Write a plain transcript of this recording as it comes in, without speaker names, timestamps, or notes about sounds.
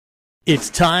It's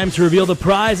time to reveal the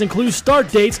prize and clue start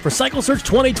dates for Cycle Search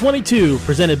 2022,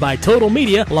 presented by Total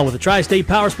Media, along with the Tri-State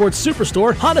Power Sports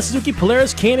Superstore, Honda Suzuki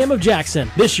Polaris Can-Am of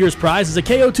Jackson. This year's prize is a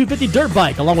KO250 dirt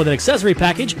bike, along with an accessory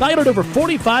package valued at over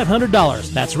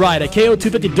 $4,500. That's right, a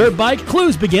KO250 dirt bike.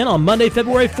 Clues begin on Monday,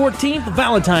 February 14th,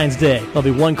 Valentine's Day. There'll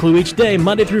be one clue each day,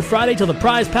 Monday through Friday, till the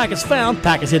prize pack is found.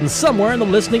 Pack is hidden somewhere in the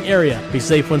listening area. Be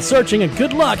safe when searching, and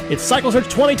good luck. It's Cycle Search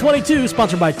 2022,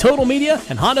 sponsored by Total Media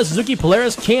and Honda Suzuki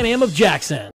Polaris Can-Am of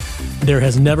Jackson. There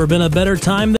has never been a better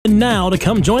time than now to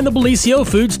come join the Bellisio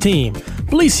Foods team.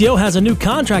 Bellisio has a new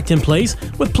contract in place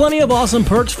with plenty of awesome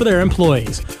perks for their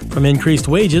employees. From increased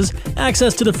wages,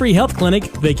 access to the free health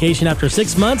clinic, vacation after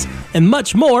 6 months, and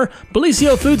much more,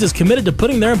 Bellisio Foods is committed to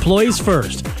putting their employees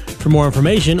first. For more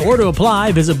information or to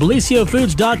apply, visit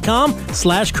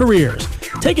BellisioFoods.com/careers.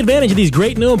 Take advantage of these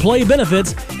great new employee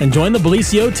benefits and join the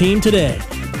Bellisio team today.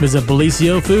 Visit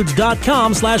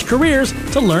BellisioFoods.com/careers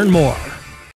to learn more.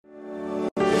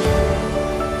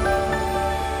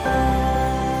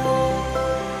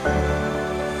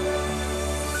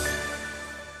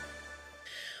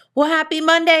 Well, happy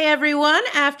Monday, everyone.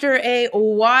 After a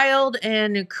wild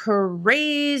and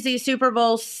crazy Super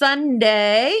Bowl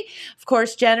Sunday, of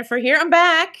course, Jennifer here. I'm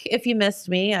back. If you missed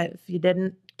me, if you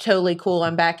didn't, totally cool.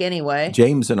 I'm back anyway.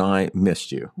 James and I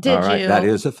missed you. Did All right, you? that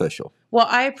is official. Well,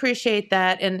 I appreciate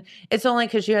that. And it's only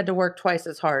because you had to work twice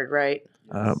as hard, right?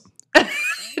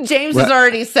 James has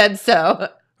already said so.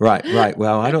 Right.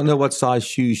 Well, I don't know what size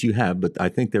shoes you have, but I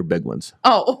think they're big ones.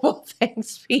 Oh, well,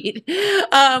 thanks, Pete.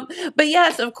 But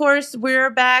yes, of course, we're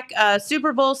back.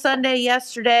 Super Bowl Sunday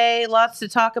yesterday. Lots to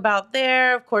talk about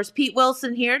there. Of course, Pete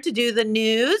Wilson here to do the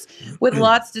news with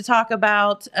lots to talk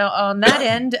about on that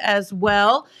end as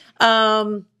well.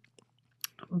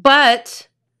 But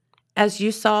as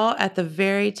you saw at the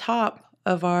very top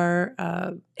of our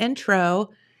intro,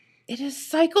 it is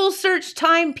Cycle Search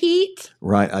time, Pete.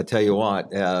 Right. I tell you what,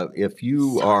 if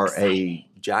you are exciting. a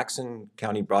Jackson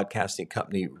County Broadcasting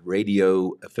Company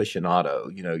radio aficionado,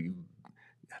 you've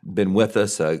been with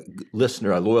us, a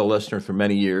loyal listener for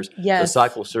many years. Yes. The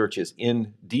Cycle Search is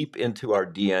deep into our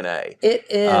DNA. It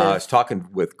is. I was talking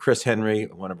with Chris Henry,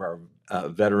 one of our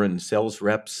veteran sales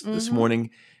reps this morning,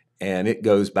 and it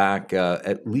goes back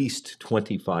at least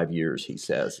 25 years. He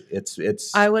says it's.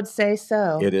 I would say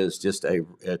so. It is just a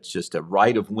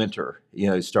rite of winter.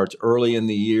 It starts early in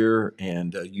the year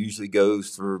and usually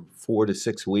goes for 4 to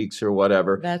 6 weeks or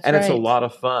whatever. That's and right. It's a lot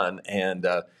of fun, and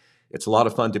it's a lot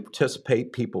of fun to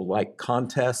participate. People like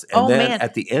contests, and then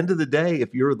at the end of the day,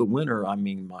 if you're the winner, I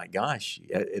mean, my gosh,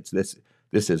 it's this.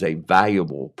 This is a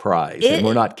valuable prize, and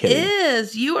we're not kidding. It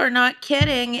is. You are not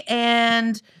kidding,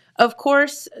 and. Of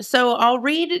course, so I'll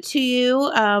read it to you.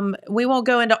 We won't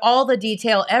go into all the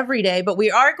detail every day, but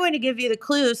we are going to give you the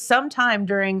clues sometime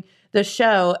during the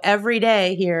show every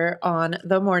day here on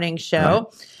the morning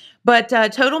show. Right. But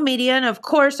Total Media and, of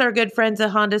course, our good friends at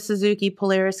Honda Suzuki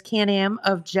Polaris Can-Am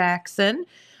of Jackson.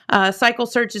 Cycle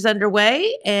Search is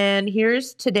underway, and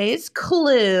here's today's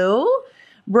clue,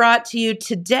 brought to you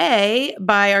today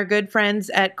by our good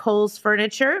friends at Kohl's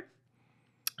Furniture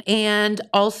and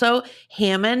also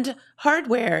Hammond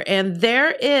Hardware. And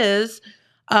there is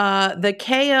the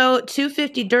KO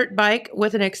 250 dirt bike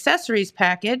with an accessories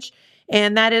package.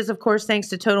 And that is, of course, thanks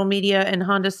to Total Media and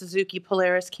Honda Suzuki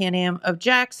Polaris Can-Am of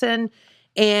Jackson.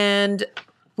 And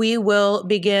we will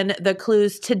begin the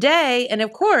clues today. And,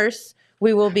 of course,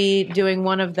 we will be doing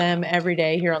one of them every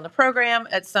day here on the program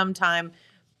at some time.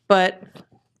 But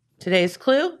today's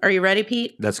clue, are you ready,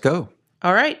 Pete? Let's go.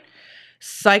 All right.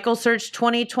 Cycle Search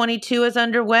 2022 is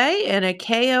underway, and a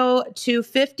KO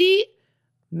 250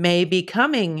 may be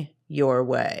coming your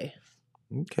way.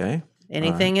 Okay.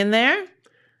 Anything in there?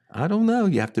 I don't know.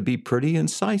 You have to be pretty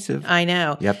incisive. I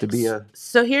know. You have to be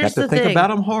So here's the thing. Think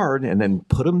about them hard and then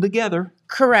put them together.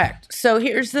 Correct. So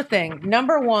here's the thing.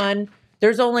 Number one,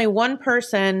 there's only one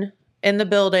person in the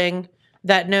building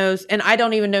that knows, and I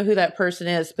don't even know who that person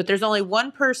is, but there's only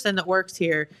one person that works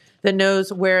here that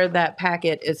knows where that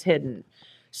packet is hidden.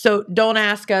 So don't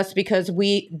ask us because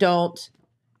we don't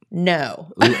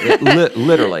know.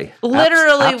 Literally.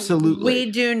 Literally, absolutely.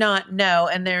 We do not know.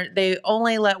 And they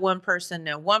only let one person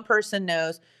know. One person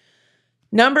knows.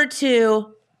 Number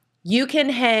two, you can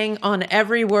hang on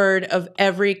every word of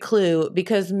every clue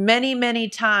because many, many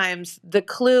times the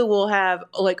clue will have,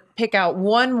 pick out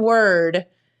one word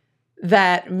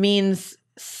that means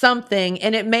something,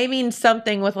 and it may mean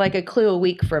something with a clue a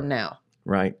week from now.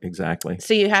 Right, exactly.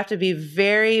 So you have to be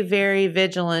very, very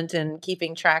vigilant in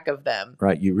keeping track of them.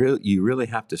 Right, you really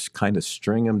have to kind of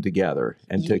string them together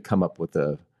and to come up with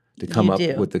a to come up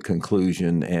with the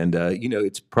conclusion. And,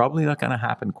 it's probably not going to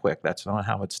happen quick. That's not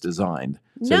how it's designed.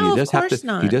 So no, you just of course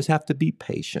not. You just have to be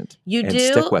patient. You and do,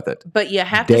 stick with it. But you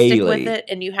have to stick with it,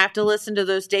 and you have to listen to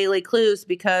those daily clues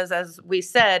because, as we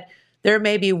said, there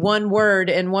may be one word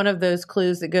in one of those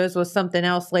clues that goes with something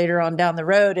else later on down the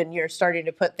road, and you're starting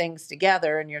to put things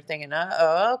together, and you're thinking,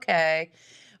 oh, okay.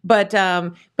 But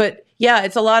yeah,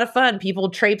 it's a lot of fun. People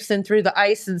traipsing through the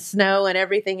ice and snow and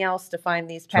everything else to find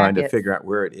these packets. Trying to figure out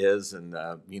where it is, and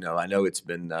I know it's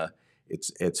been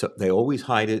they always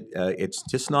hide it. It's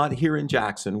just not here in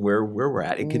Jackson where we're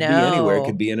at. It could be anywhere. It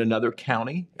could be in another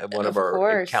county, one of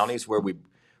our counties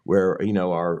where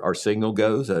our signal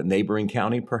goes, a neighboring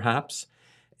county perhaps.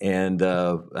 And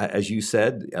as you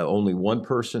said, only one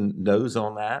person knows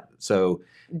on that. So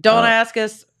don't ask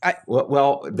us.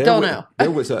 There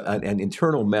was an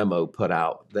internal memo put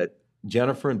out that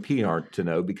Jennifer and Pete aren't to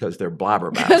know because they're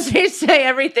blabbermouths. Because they say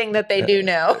everything that they do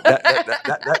know.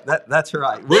 That's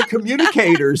right. We're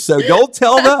communicators, so don't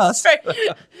tell us. Right.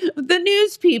 The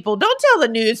news people. Don't tell the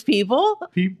news people.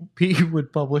 Pete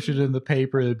would publish it in the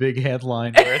paper, the big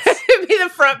headline. Where it'd be the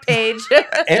front page.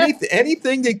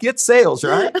 Anything that gets sales,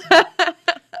 right?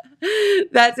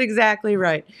 That's exactly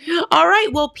right. All right.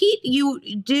 Well, Pete,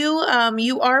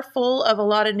 you are full of a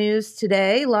lot of news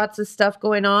today. Lots of stuff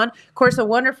going on. Of course, a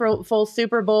wonderful full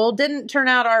Super Bowl. Didn't turn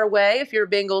out our way if you're a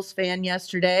Bengals fan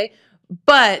yesterday,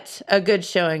 but a good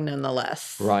showing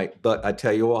nonetheless. Right. But I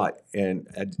tell you what, and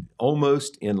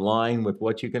almost in line with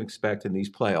what you can expect in these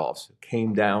playoffs,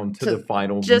 came down to the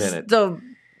final minute.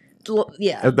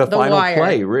 The final wire.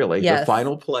 Play, really. Yes. The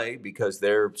final play, because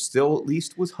there still at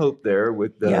least was hope there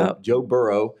with Joe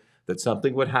Burrow that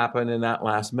something would happen in that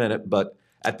last minute. But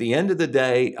at the end of the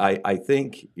day, I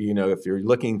think, if you're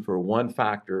looking for one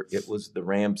factor, it was the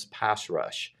Rams pass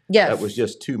rush. Yes. That was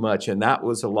just too much. And that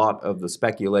was a lot of the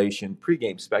speculation,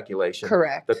 pregame speculation.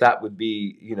 Correct. That would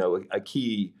be,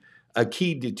 a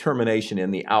key determination in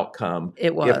the outcome.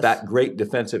 It was. If that great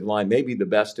defensive line, maybe the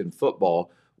best in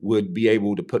football, would be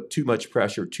able to put too much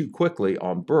pressure too quickly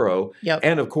on Burrow. Yep.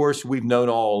 And, of course, we've known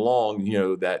all along,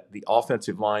 that the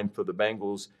offensive line for the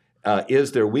Bengals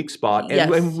is their weak spot. And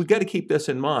we've got to keep this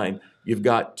in mind. You've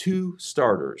got two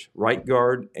starters, right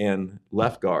guard and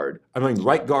right guard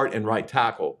and right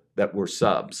tackle that were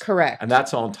subs. Correct. And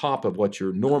that's on top of what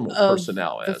your normal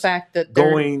personnel is. The fact that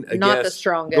they're not the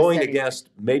strongest. Going against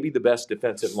maybe the best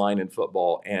defensive line in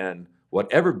football and what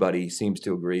everybody seems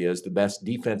to agree is the best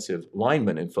defensive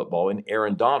lineman in football in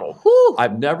Aaron Donald. Whew.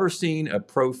 I've never seen a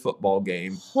pro football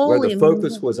game where the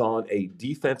focus was on a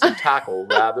defensive tackle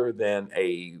rather than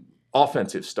a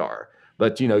offensive star.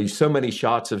 But, so many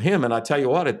shots of him. And I tell you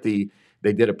what, they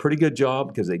did a pretty good job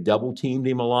because they double teamed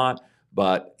him a lot.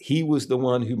 But he was the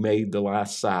one who made the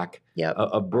last sack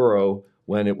of Burrow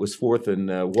when it was fourth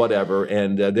and whatever.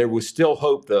 And there was still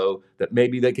hope, though, that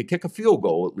maybe they could kick a field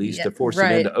goal at least to force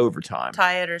it into overtime.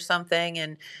 Tie it or something.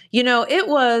 And, it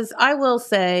was, I will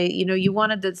say, you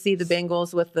wanted to see the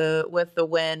Bengals with the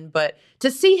win, but to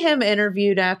see him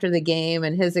interviewed after the game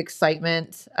and his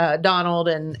excitement, Donald,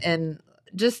 and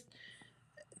just,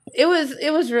 it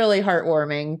was really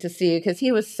heartwarming to see because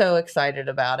he was so excited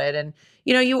about it. And,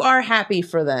 you are happy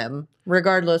for them,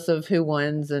 regardless of who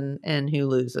wins and who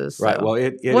loses. So. Right. Well,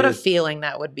 what a feeling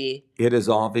that would be. It is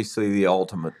obviously the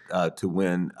ultimate to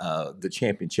win the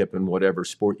championship in whatever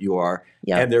sport you are.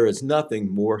 Yep. And there is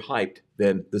nothing more hyped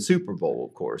than the Super Bowl,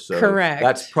 of course. So correct.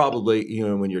 That's probably,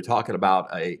 when you're talking about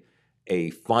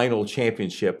a final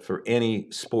championship for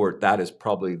any sport, that is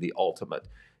probably the ultimate.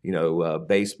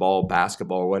 Baseball,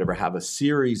 basketball, or whatever, have a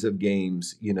series of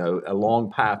games, a long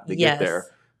path to get there.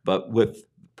 But with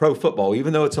pro football,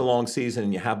 even though it's a long season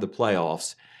and you have the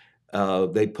playoffs,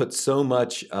 they put so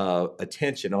much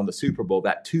attention on the Super Bowl,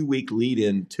 that 2-week lead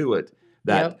in to it,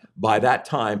 that by that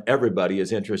time, everybody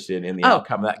is interested in the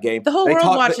outcome of that game. The whole world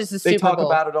watches the Super Bowl. They talk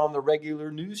about it on the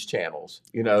regular news channels.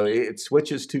 It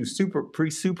switches to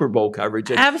pre-Super Bowl coverage.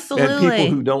 Absolutely. And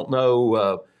people who don't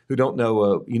know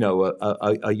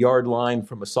a yard line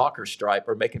from a soccer stripe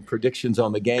are making predictions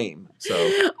on the game. So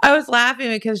I was laughing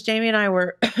because Jamie and I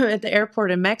were at the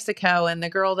airport in Mexico, and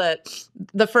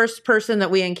the first person that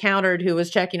we encountered who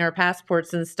was checking our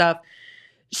passports and stuff,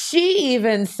 she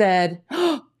even said,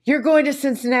 "Oh, you're going to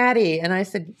Cincinnati?" And I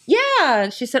said, "Yeah."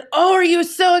 And she said, "Oh, are you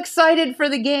so excited for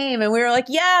the game?" And we were like,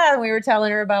 "Yeah." And we were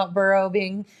telling her about Burrow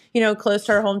being, close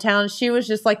to our hometown. She was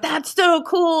just like, "That's so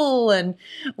cool," and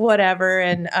whatever.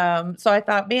 And so I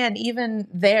thought, man, even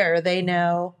there, they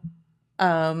know,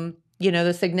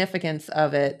 the significance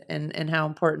of it and how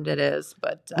important it is.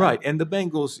 But right. And the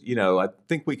Bengals, I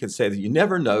think we can say that you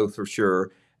never know for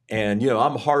sure. And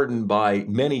I'm hardened by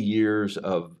many years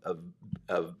of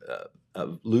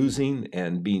losing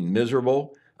and being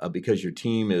miserable because your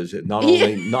team is not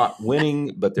only not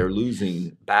winning, but they're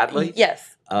losing badly.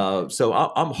 Yes. So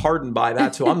I'm hardened by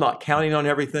that. So I'm not counting on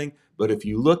everything. But if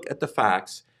you look at the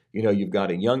facts, you've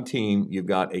got a young team, you've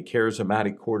got a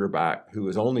charismatic quarterback who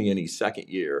is only in his second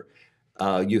year.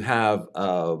 You have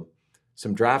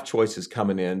some draft choices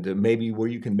coming in to maybe where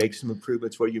you can make some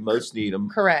improvements where you most need them.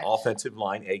 Correct. Offensive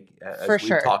line, as For we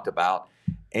sure. talked about.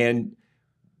 And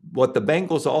what the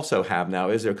Bengals also have now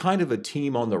is they're kind of a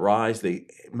team on the rise. They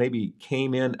maybe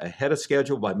came in ahead of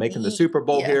schedule by making the Super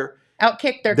Bowl here.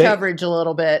 Outkicked their coverage a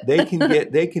little bit. They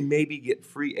can maybe get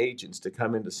free agents to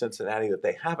come into Cincinnati that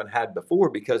they haven't had before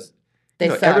because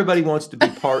everybody wants to be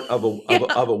part of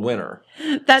a winner.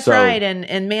 That's right.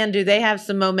 And man, do they have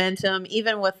some momentum.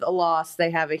 Even with a loss,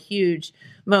 they have a huge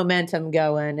momentum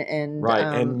going and,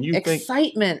 and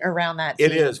excitement around that team.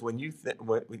 It is when you think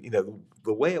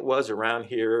the way it was around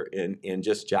here in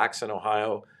just Jackson,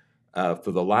 Ohio,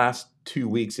 for the last 2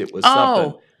 weeks, it was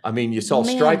something. I mean, you saw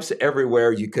stripes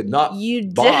everywhere. You could not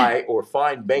buy or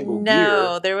find Bengal gear.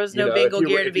 No, there was no Bengal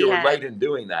gear to be had. If you were late in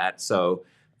doing that. So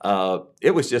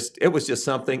it was just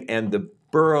something. And the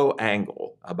Burrow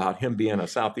angle about him being a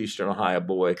Southeastern Ohio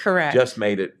boy just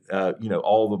made it,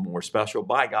 all the more special.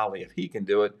 By golly, if he can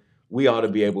do it, we ought to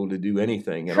be able to do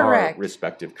anything in our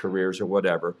respective careers or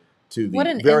whatever to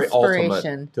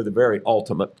the very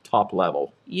ultimate top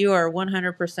level. You are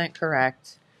 100%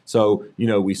 correct. So,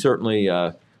 we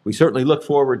certainly look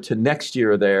forward to next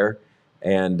year there.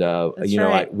 And,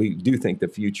 we do think the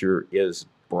future is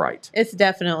bright. It's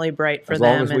definitely bright for them. As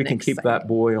long as we can keep that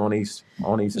boy on his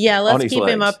let's keep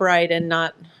legs. him upright and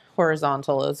not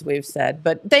horizontal, as we've said.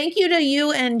 But thank you to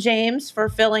you and James for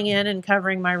filling in and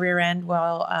covering my rear end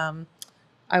while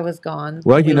I was gone.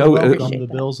 Well, welcome the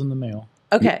bills in the mail.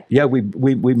 Okay. Yeah, we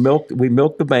milked the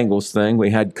Bengals thing.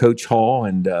 We had Coach Hall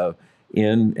and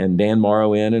Dan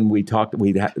Morrow in, and we talked.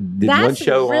 We did one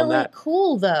show on that. That's really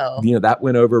cool, though. That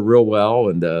went over real well,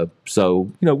 and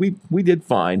so we did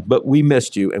fine. But we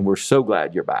missed you, and we're so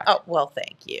glad you're back. Oh well,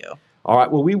 thank you. All right.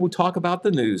 Well, we will talk about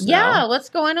the news now. Yeah, what's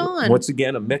going on? Once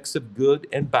again, a mix of good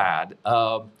and bad.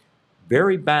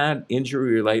 Very bad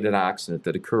injury-related accident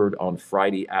that occurred on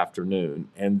Friday afternoon,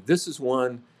 and this is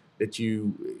one that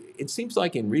it seems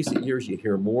like in recent years you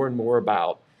hear more and more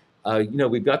about.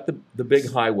 We've got the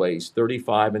big highways,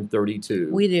 35 and 32.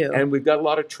 We do, and we've got a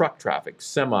lot of truck traffic,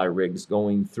 semi rigs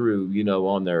going through,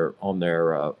 on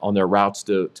their routes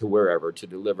to wherever to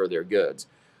deliver their goods.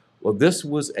 Well, this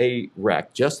was a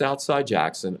wreck just outside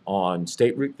Jackson on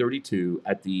State Route 32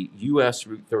 at the U.S.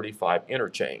 Route 35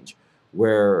 interchange,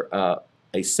 where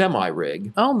a semi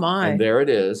rig, and there it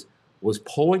is, was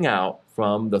pulling out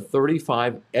from the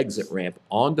 35 exit ramp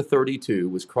onto 32,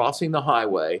 was crossing the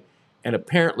highway, and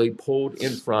apparently pulled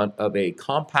in front of a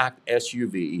compact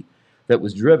SUV that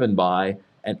was driven by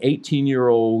an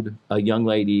 18-year-old young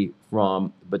lady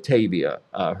from Batavia.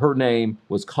 Her name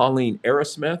was Colleen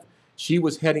Aerosmith. She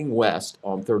was heading west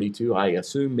on 32, I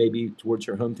assume maybe towards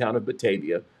her hometown of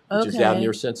Batavia, which is down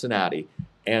near Cincinnati.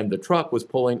 And the truck was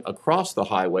pulling across the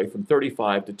highway from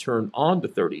 35 to turn onto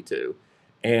 32.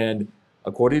 And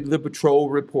according to the patrol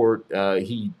report,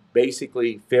 he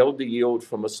basically failed to yield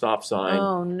from a stop sign.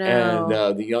 Oh, no.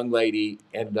 And the young lady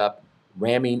ended up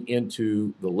ramming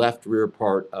into the left rear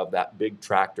part of that big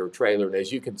tractor trailer. And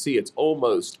as you can see, it's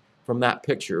almost, from that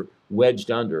picture, wedged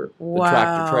under the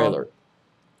tractor trailer.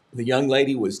 The young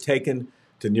lady was taken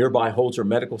to nearby Holzer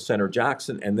Medical Center,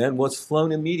 Jackson, and then was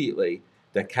flown immediately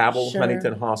to Cabell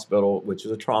Huntington Hospital, which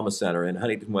is a trauma center in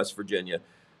Huntington, West Virginia.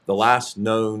 The last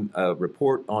known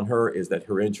report on her is that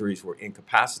her injuries were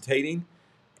incapacitating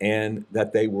and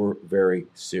that they were very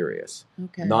serious.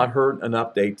 Okay. Not heard an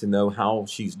update to know how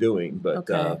she's doing, but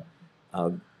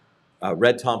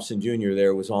Red Thompson Jr.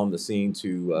 there was on the scene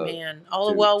to all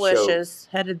the well wishes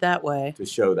headed that way to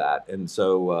show that. And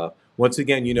so once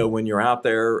again, when you're out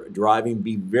there driving,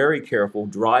 be very careful.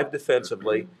 Drive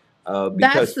defensively. Because,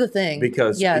 that's the thing.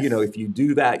 Because if you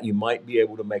do that, you might be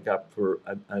able to make up for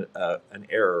an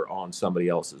error on somebody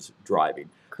else's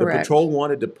driving. Correct. The patrol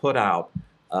wanted to put out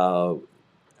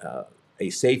a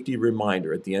safety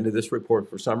reminder at the end of this report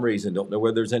for some reason. Don't know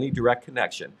whether there's any direct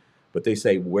connection, but they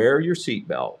say wear your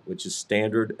seatbelt, which is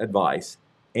standard advice,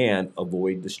 and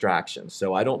avoid distractions.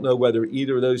 So I don't know whether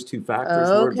either of those two factors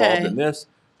were involved in this,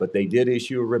 but they did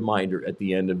issue a reminder at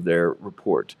the end of their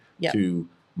report to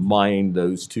mind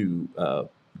those two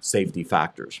safety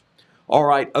factors. All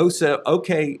right. Also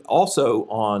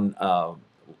on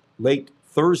late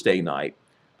Thursday night,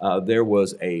 there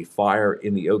was a fire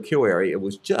in the Oak Hill area. It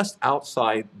was just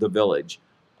outside the village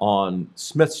on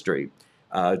Smith Street,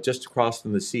 just across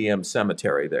from the CM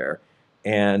Cemetery there.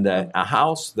 And a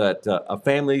house that a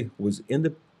family was in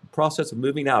the process of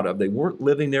moving out of. They weren't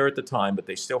living there at the time, but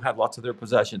they still had lots of their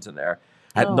possessions in there.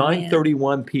 At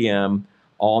 9:31 p.m.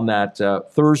 on that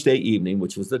Thursday evening,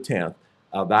 which was the 10th,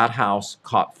 that house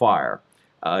caught fire.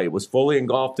 It was fully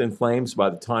engulfed in flames by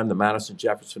the time the Madison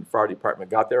Jefferson Fire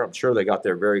Department got there. I'm sure they got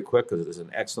there very quick because it is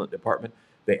an excellent department.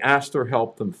 They asked for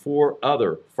help from 4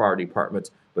 other fire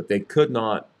departments, but they could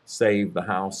not save the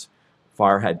house.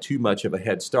 Fire had too much of a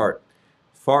head start.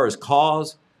 As far as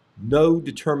cause, no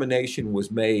determination was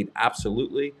made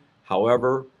absolutely.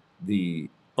 However, the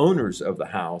owners of the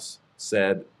house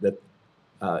said that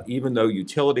even though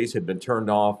utilities had been turned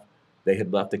off, they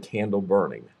had left a candle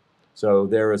burning. So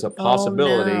there is a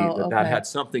possibility that had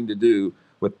something to do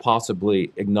with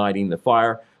possibly igniting the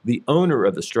fire. The owner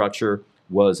of the structure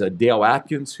was Dale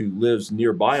Atkins, who lives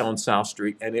nearby on South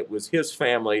Street, and it was his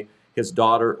family, his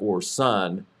daughter or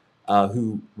son,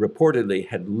 who reportedly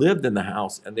had lived in the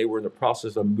house, and they were in the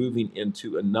process of moving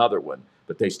into another one,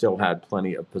 but they still had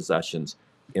plenty of possessions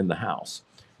in the house.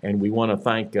 And we want to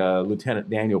thank Lieutenant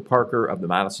Daniel Parker of the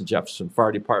Madison Jefferson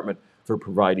Fire Department for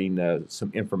providing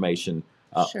some information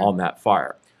on that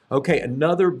fire. Okay,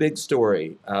 another big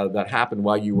story that happened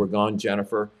while you were gone,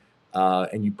 Jennifer,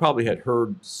 and you probably had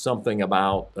heard something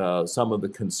about some of the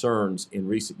concerns in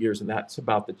recent years, and that's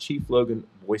about the Chief Logan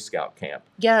Boy Scout camp.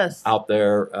 Yes. Out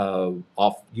there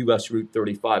off U.S. Route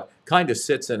 35. Kind of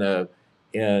sits in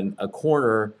a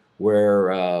corner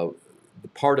where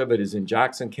part of it is in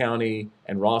Jackson County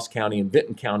and Ross County, and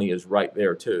Vinton County is right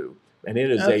there too. And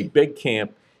it is a big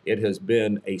camp. It has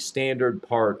been a standard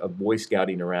part of Boy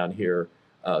Scouting around here,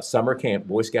 summer camp,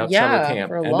 Boy Scout summer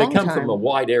camp. And they come from a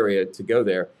wide area to go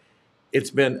there.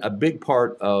 It's been a big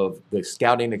part of the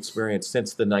scouting experience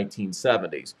since the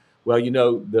 1970s. Well, you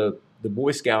know, the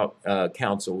Boy Scout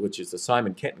Council, which is the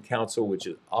Simon Kenton Council, which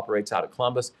operates out of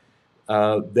Columbus,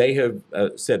 they have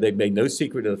said they've made no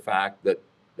secret of the fact that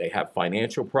they have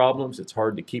financial problems. It's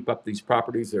hard to keep up these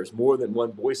properties. There's more than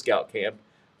one Boy Scout camp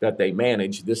that they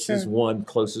manage. This is one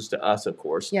closest to us, of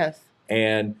course. Yes.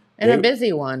 And a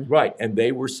busy one. Right. And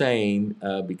they were saying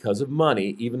because of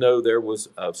money, even though there was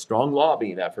a strong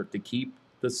lobbying effort to keep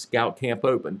the scout camp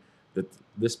open, that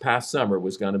this past summer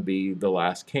was going to be the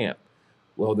last camp.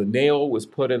 Well, the nail was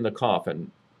put in the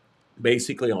coffin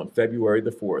basically on February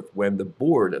the 4th when the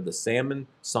board of the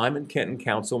Simon Kenton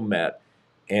Council met,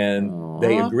 and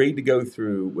they agreed to go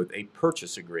through with a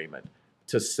purchase agreement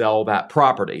to sell that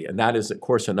property. And that is, of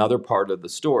course, another part of the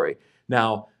story.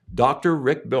 Now, Dr.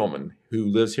 Rick Billman, who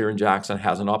lives here in Jackson,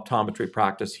 has an optometry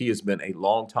practice. He has been a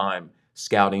longtime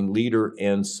scouting leader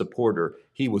and supporter.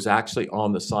 He was actually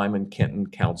on the Simon Kenton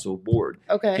Council board.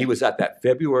 Okay. He was at that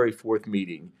February 4th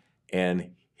meeting,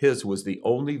 and his was the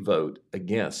only vote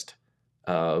against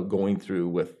going through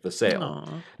with the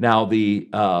sale. Now, the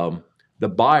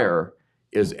buyer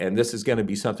is, and this is going to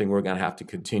be something we're going to have to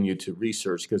continue to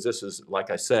research, because this is,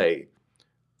 like I say,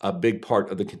 a big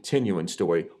part of the continuing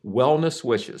story. Wellness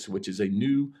Wishes, which is a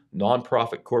new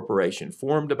nonprofit corporation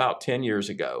formed about 10 years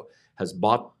ago, has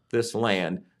bought this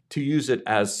land to use it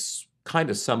as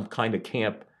some kind of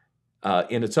camp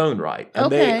in its own right.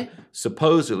 And they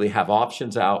supposedly have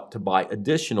options out to buy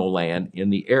additional land in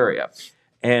the area.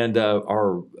 And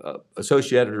our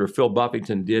associate editor, Phil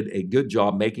Buffington, did a good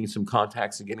job making some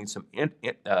contacts and getting some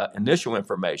initial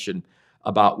information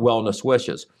about Wellness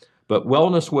Wishes. But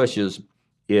Wellness Wishes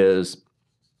is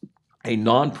a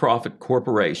nonprofit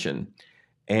corporation,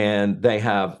 and they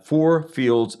have 4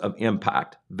 fields of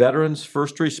impact: veterans,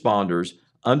 first responders,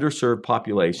 underserved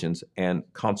populations, and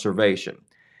conservation.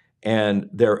 And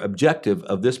their objective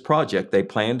of this project, they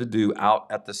plan to do out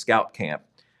at the scout camp,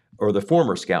 or the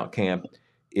former scout camp,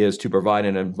 is to provide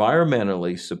an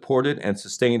environmentally supported and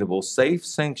sustainable safe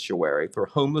sanctuary for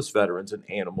homeless veterans and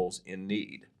animals in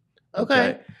need.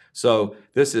 Okay. So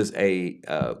this is a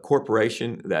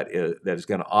corporation that is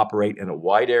going to operate in a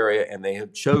wide area, and they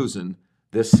have chosen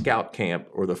this scout camp,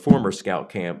 or the former scout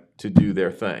camp, to do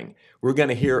their thing. We're going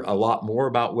to hear a lot more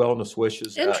about Wellness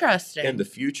Wishes in the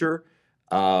future.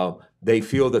 They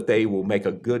feel that they will make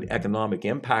a good economic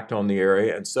impact on the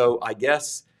area. And so I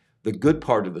guess the good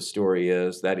part of the story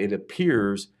is that it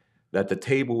appears that the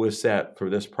table is set for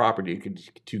this property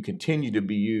to continue to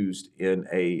be used in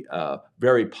a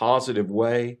very positive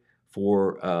way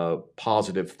for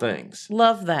positive things.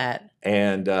 Love that.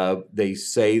 And they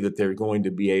say that they're going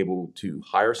to be able to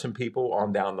hire some people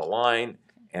on down the line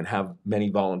and have many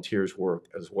volunteers work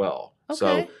as well. Okay.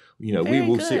 So, we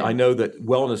will see. I know that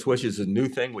Wellness Wishes is a new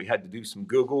thing. We had to do some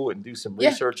Google and do some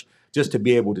research just to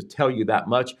be able to tell you that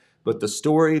much. But the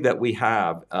story that we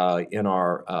have in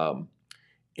our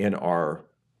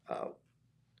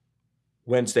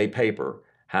Wednesday paper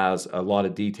has a lot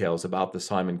of details about the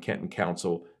Simon Kenton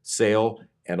Council sale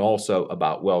and also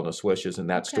about Wellness Wishes, and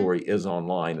that story is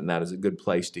online, and that is a good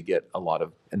place to get a lot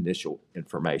of initial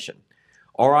information.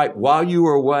 All right, while you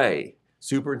were away,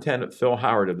 Superintendent Phil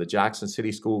Howard of the Jackson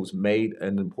City Schools made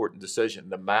an important decision.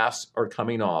 The masks are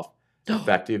coming off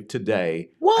effective today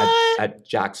at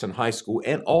Jackson High School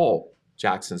and all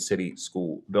Jackson City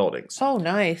school buildings. Oh,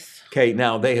 nice. Okay,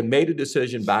 now they had made a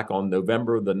decision back on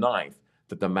November the 9th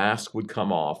that the mask would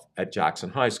come off at Jackson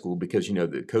High School because, you know,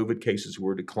 the COVID cases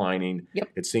were declining. Yep.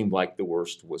 It seemed like the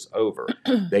worst was over.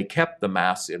 They kept the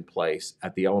masks in place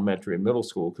at the elementary and middle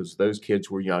school because those kids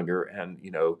were younger and,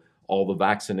 you know, all the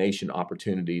vaccination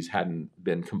opportunities hadn't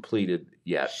been completed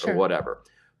yet or whatever.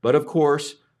 But of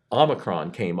course,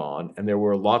 Omicron came on and there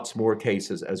were lots more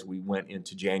cases as we went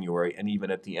into January and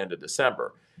even at the end of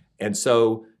December. And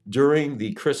so during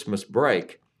the Christmas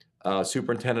break,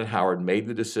 Superintendent Howard made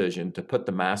the decision to put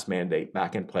the mask mandate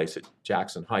back in place at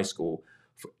Jackson High School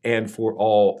and for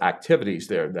all activities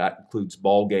there. That includes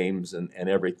ball games and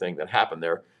everything that happened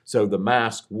there. So the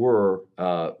masks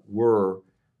the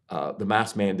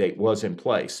mask mandate was in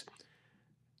place.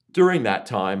 During that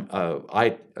time,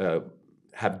 I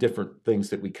have different things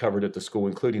that we covered at the school,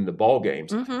 including the ball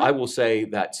games. I will say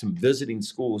that some visiting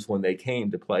schools, when they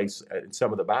came to place in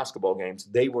some of the basketball games,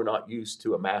 they were not used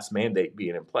to a mask mandate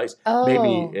being in place.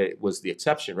 Maybe it was the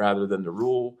exception rather than the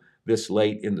rule this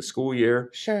late in the school year.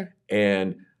 Sure.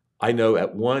 And I know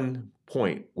at one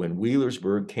point when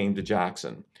Wheelersburg came to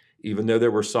Jackson, even though there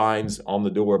were signs on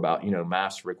the door about, you know,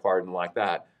 masks required and like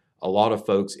that, a lot of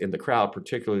folks in the crowd,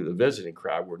 particularly the visiting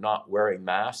crowd, were not wearing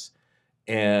masks.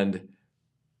 And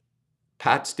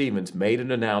Pat Stevens made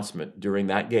an announcement during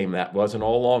that game, that wasn't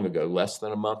all long ago, less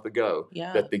than a month ago,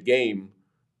 that the game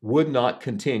would not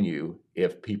continue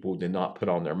if people did not put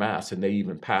on their masks. And they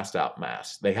even passed out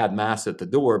masks. They had masks at the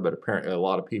door, but apparently a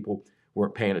lot of people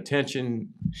weren't paying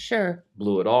attention,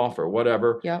 blew it off or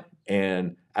whatever.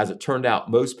 And as it turned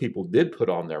out, most people did put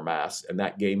on their masks and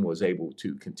that game was able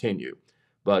to continue.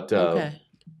 But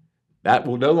that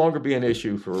will no longer be an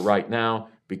issue for right now,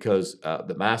 because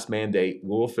the mask mandate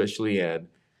will officially end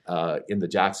in the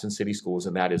Jackson City Schools,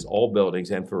 and that is all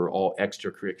buildings and for all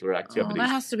extracurricular activities. That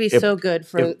has to be so good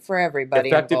for everybody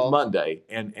effective involved. Monday.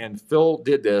 And Phil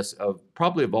did this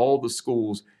probably of all the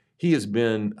schools. He has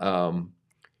been on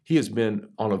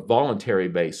a voluntary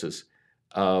basis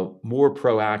more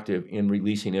proactive in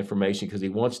releasing information because he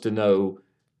wants to know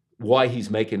why he's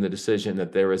making the decision,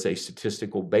 that there is a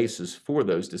statistical basis for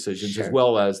those decisions, as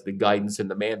well as the guidance and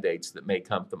the mandates that may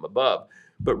come from above.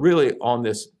 But really, on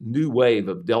this new wave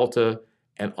of Delta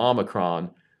and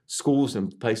Omicron, schools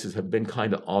and places have been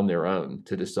kind of on their own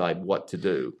to decide what to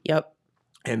do.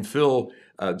 And Phil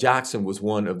Jackson was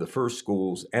one of the first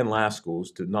schools and last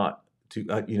schools to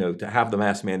have the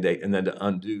mask mandate and then to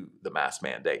undo the mask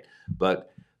mandate. But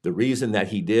the reason that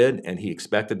he did, and he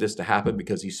expected this to happen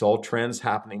because he saw trends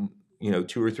happening, 2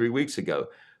 or 3 weeks ago.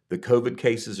 The COVID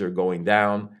cases are going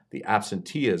down. The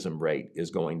absenteeism rate is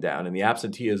going down. And the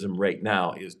absenteeism rate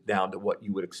now is down to what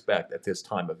you would expect at this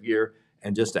time of year,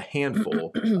 and just a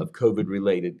handful of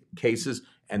COVID-related cases.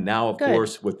 And now, of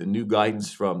course, with the new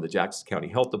guidance from the Jackson County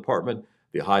Health Department,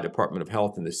 the Ohio Department of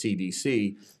Health, and the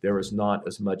CDC, there is not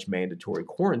as much mandatory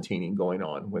quarantining going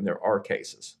on when there are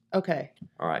cases. All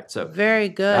right. So very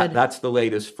good. That's the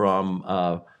latest from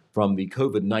the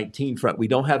COVID-19 front. We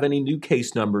don't have any new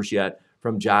case numbers yet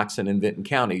from Jackson and Vinton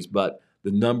counties, but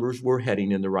the numbers were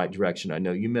heading in the right direction. I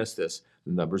know you missed this.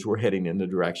 The numbers were heading in the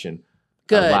direction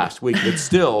last week. But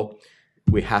still,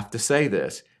 we have to say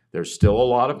this. There's still a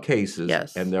lot of cases,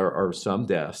 and there are some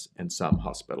deaths and some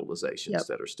hospitalizations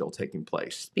that are still taking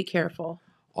place. Be careful.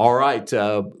 All right.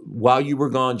 While you were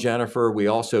gone, Jennifer, we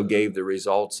also gave the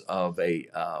results of a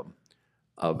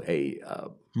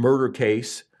murder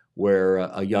case where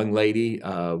a young lady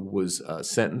was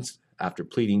sentenced after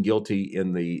pleading guilty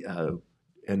in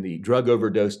the drug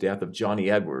overdose death of Johnny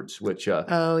Edwards, which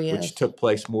took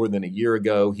place more than a year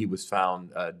ago. He was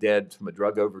found dead from a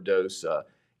drug overdose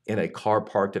in a car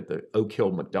parked at the Oak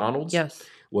Hill McDonald's.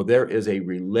 Well, there is a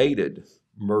related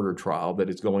murder trial that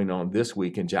is going on this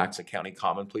week in Jackson County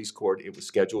Common Pleas Court. It was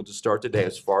scheduled to start today.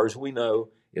 As far as we know,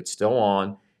 it's still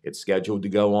on. It's scheduled to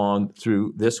go on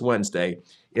through this Wednesday.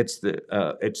 It's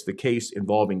the case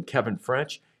involving Kevin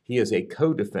French. He is a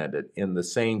co-defendant in the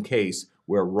same case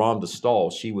where Rhonda Stahl,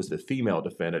 she was the female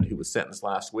defendant who was sentenced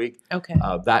last week.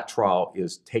 That trial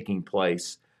is taking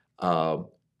place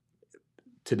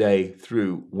today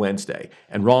through Wednesday.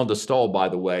 And Rhonda Stahl, by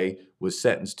the way, was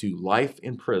sentenced to life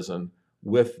in prison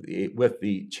with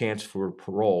the chance for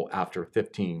parole after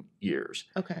 15 years.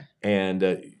 Okay.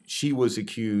 And she was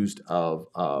accused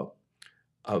of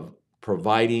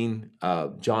providing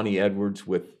Johnny Edwards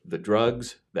with the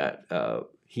drugs that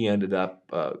he ended up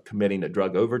committing a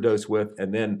drug overdose with,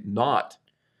 and then not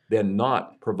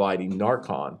providing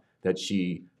Narcan that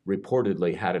she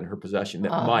reportedly had in her possession that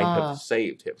might have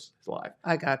saved his life.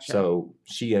 I gotcha. So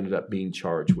she ended up being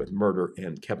charged with murder,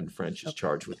 and Kevin French is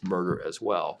charged with murder as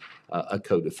well, a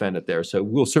co-defendant there. So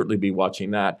we'll certainly be watching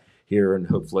that here and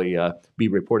hopefully be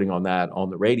reporting on that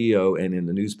on the radio and in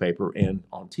the newspaper and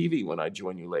on TV when I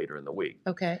join you later in the week.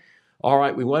 Okay. All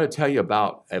right, we want to tell you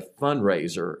about a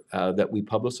fundraiser that we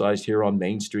publicized here on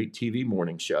Main Street TV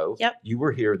Morning Show. Yep. You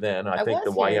were here then, I think,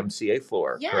 the here. YMCA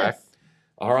floor, Yes. correct?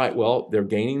 All right, well, they're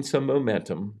gaining some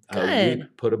momentum. Good. We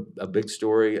put a big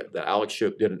story that Alex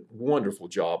Shope did a wonderful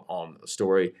job on a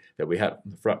story that we had on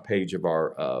the front page of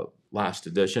our last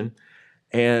edition.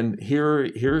 And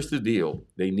here's the deal.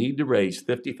 They need to raise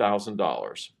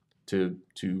 $50,000 to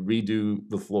redo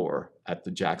the floor at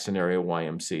the Jackson area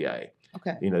YMCA.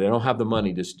 Okay. You know, they don't have the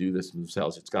money to do this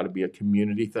themselves. It's got to be a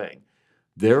community thing.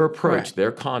 Their approach, Correct.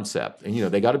 their concept, and, you know,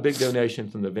 they got a big donation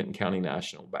from the Vinton County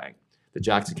National Bank, the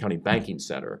Jackson County Banking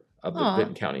Center of the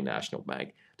Vinton County National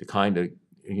Bank, to kind of,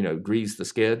 you know, grease the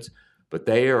skids. But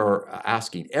they are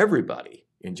asking everybody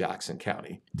in Jackson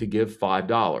County to give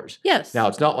 $5. Yes. Now,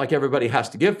 it's not like everybody has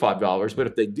to give $5, but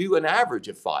if they do an average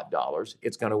of $5,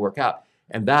 it's going to work out.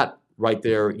 And that right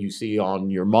there you see on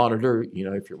your monitor, you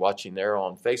know, if you're watching there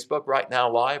on Facebook right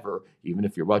now live, or even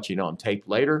if you're watching on tape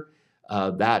later,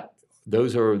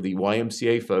 those are the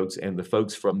YMCA folks and the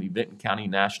folks from the Vinton County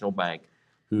National Bank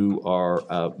who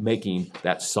are making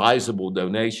that sizable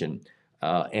donation.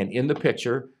 And in the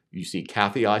picture, you see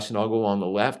Kathy Eisenagel on the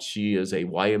left. She is a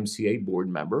YMCA board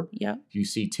member. Yeah. You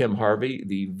see Tim Harvey,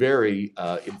 the very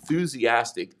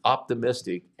enthusiastic,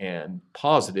 optimistic, and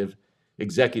positive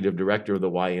executive director of the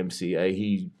YMCA.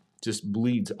 He just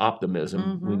bleeds optimism.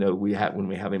 Mm-hmm. We know when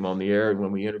we have him on the air and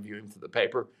when we interview him for the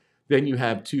paper. Then you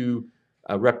have two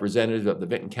representatives of the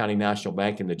Vinton County National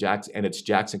Bank and its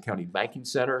Jackson County Banking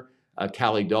Center.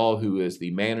 Callie Dahl, who is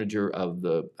the manager of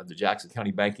the Jackson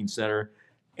County Banking Center,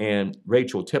 and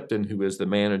Rachel Tipton, who is the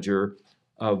manager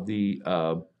of the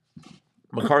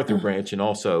MacArthur branch, and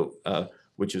also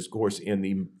which is, of course, in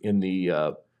the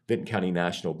Vinton County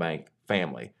National Bank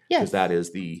family, because Yes. that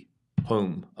is the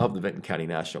home of the Vinton County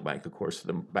National Bank, of course,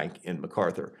 the bank in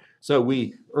MacArthur. So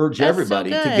we urge That's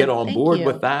everybody so to good. get on Thank board you.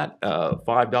 with that.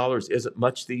 $5 isn't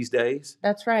much these days.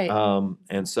 That's right.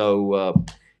 And so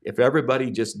if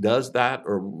everybody just does that,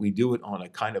 or we do it on a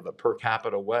kind of a per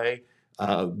capita way,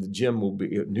 the gym will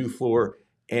be a new floor.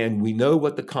 And we know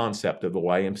what the concept of the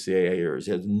YMCA is.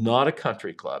 It's not a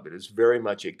country club. It is very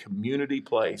much a community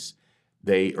place.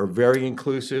 They are very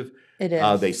inclusive. It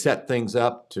is. They set things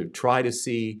up to try to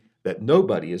see that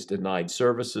nobody is denied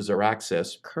services or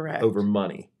access Correct. over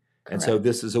money. And so Correct.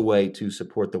 this is a way to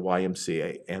support the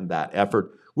YMCA and that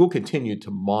effort. We'll continue to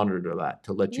monitor that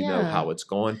to let you know Yeah. how it's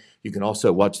going. You can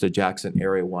also watch the Jackson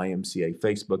Area YMCA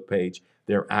Facebook page.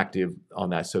 They're active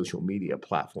on that social media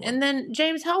platform. And then,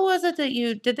 James, how was it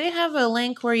that did they have a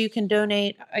link where you can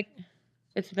donate?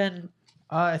 It's been.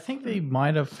 I think they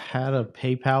might have had a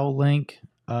PayPal link.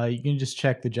 You can just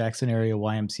check the Jackson Area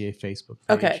YMCA Facebook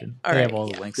page. Okay. And All they right. have all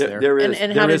the links There- there. there is-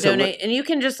 And there how to is a donate. And you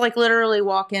can just like literally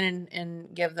walk in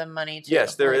and give them money too.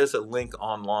 Yes, there Like- is a link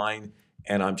online,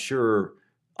 and I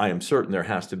am certain there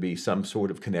has to be some sort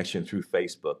of connection through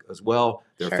Facebook as well.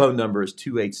 Their Sure. phone number is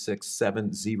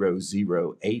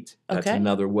 286-7008. That's Okay.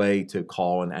 another way to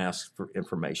call and ask for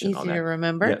information on Easy that. to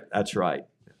remember. Yeah, that's right.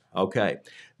 Okay.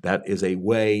 That is a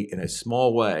way, in a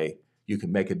small way, you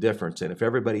can make a difference. And if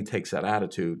everybody takes that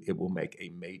attitude, it will make a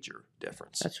major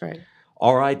difference. That's right.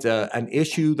 All right. An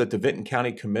issue that the Vinton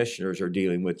County Commissioners are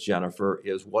dealing with, Jennifer,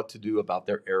 is what to do about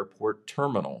their airport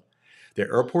terminal. The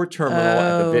airport terminal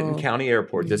at the Vinton Oh. County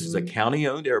Airport, this is a Mhm.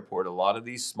 county-owned airport. A lot of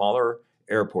these smaller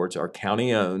airports are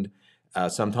county-owned.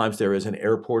 Sometimes there is an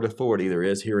airport authority. There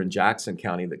is here in Jackson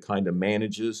County that kind of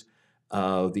manages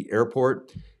the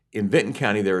airport. In Vinton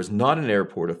County, there is not an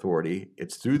airport authority.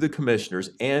 It's through the commissioners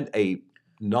and a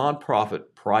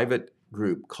nonprofit private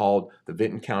group called the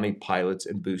Vinton County Pilots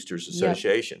and Boosters Yep.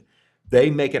 Association. They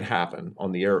make it happen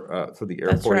on the for the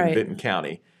That's airport in right. Vinton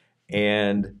County.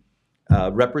 And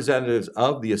representatives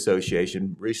of the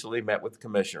association recently met with the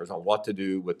commissioners on what to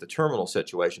do with the terminal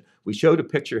situation. We showed a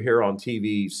picture here on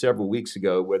TV several weeks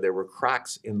ago where there were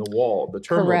cracks in the wall. The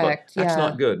terminal, correct. that's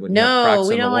not good when you no, have cracks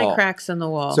we in the don't wall. like cracks in the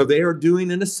wall. So they are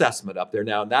doing an assessment up there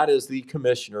now, and that is the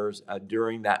commissioners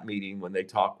during that meeting when they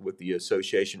talked with the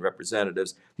association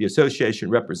representatives. The association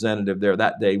representative there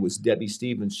that day was Debbie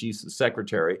Stevens. She's the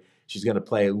secretary. She's going to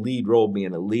play a lead role,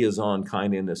 being a liaison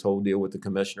kind of in this whole deal with the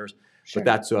commissioners. Sure. But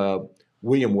that's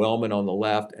William Wellman on the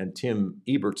left and Tim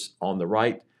Eberts on the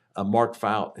right. Mark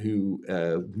Fout, who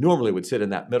normally would sit in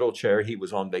that middle chair, he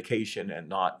was on vacation and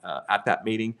not at that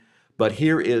meeting. But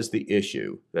here is the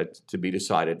issue that's to be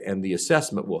decided, and the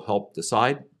assessment will help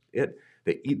decide it.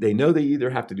 They know they either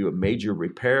have to do a major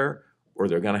repair or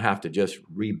they're going to have to just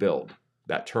rebuild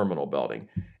that terminal building.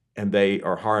 And they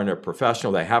are hiring a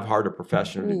professional. They have hired a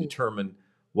professional to determine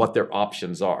what their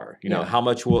options are. You know, how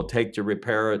much will it take to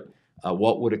repair it?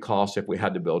 What would it cost if we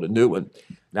had to build a new one?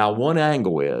 Now, one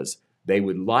angle is they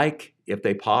would like, if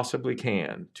they possibly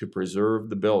can, to preserve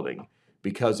the building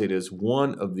because it is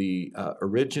one of the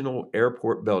original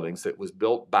airport buildings that was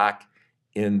built back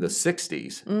in the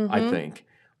 60s, I think,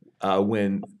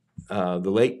 when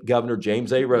the late Governor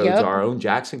James A. Rhodes, our own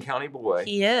Jackson County boy,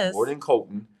 he is, born in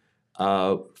Colton,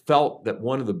 felt that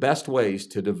one of the best ways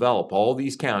to develop all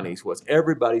these counties was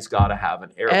everybody's got to have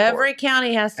an airport. Every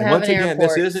county has to have once an again, airport.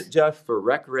 this isn't just for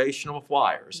recreational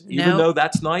flyers, even though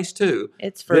that's nice too.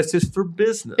 This is for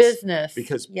business. Business.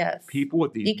 Because yes. people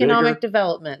with these economic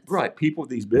development. Right. People with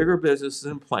these bigger businesses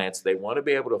and plants, they want to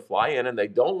be able to fly in, and they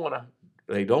don't want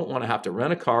to have to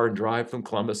rent a car and drive from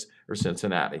Columbus or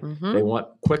Cincinnati. They want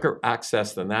quicker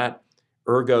access than that.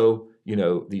 Ergo,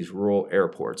 these rural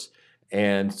airports.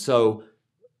 And so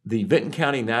the Vinton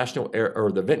County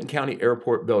the Vinton County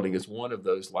Airport building is one of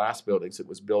those last buildings that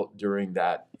was built during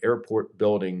that airport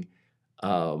building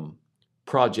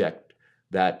project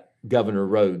that Governor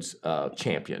Rhodes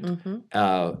championed.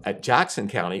 At Jackson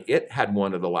County, it had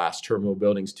one of the last terminal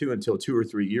buildings too until 2 or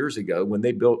 3 years ago when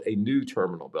they built a new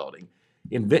terminal building.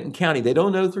 In Vinton County, they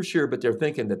don't know for sure, but they're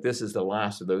thinking that this is the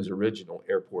last of those original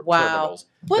airport terminals.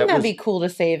 Wouldn't that be cool to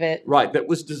save it? Right. That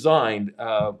was designed,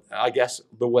 I guess,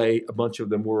 the way a bunch of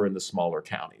them were in the smaller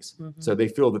counties. So they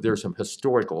feel that there's some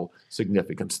historical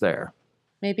significance there.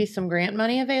 Maybe some grant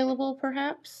money available,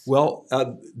 perhaps? Well,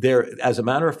 as a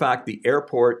matter of fact, the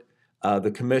airport,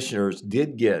 the commissioners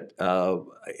did get a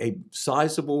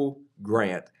sizable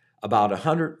grant, about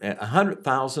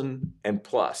 100,000 and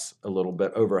plus, a little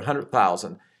bit over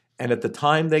 100,000. And at the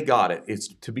time they got it, it's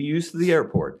to be used for the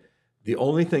airport. The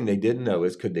only thing they didn't know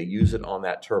is could they use it on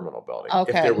that terminal building?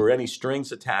 Okay. If there were any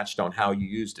strings attached on how you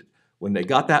used it. When they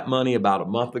got that money about a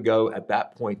month ago, at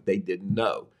that point they didn't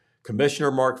know. Commissioner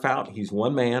Mark Fout, he's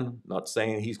one man, not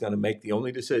saying he's going to make the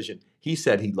only decision. He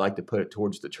said he'd like to put it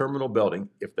towards the terminal building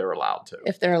if they're allowed to.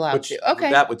 If they're allowed to. Okay.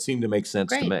 That would seem to make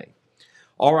sense to me.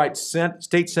 All right,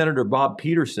 State Senator Bob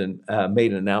Peterson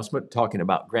made an announcement talking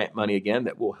about grant money again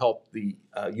that will help the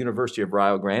University of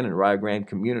Rio Grande and Rio Grande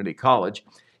Community College.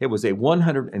 It was a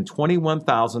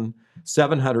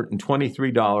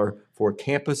 $121,723 for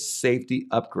campus safety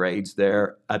upgrades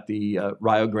there at the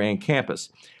Rio Grande campus.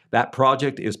 That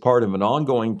project is part of an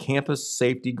ongoing campus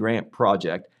safety grant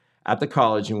project at the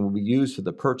college and will be used for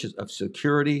the purchase of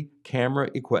security,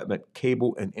 camera equipment,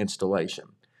 cable, and installation.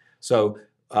 So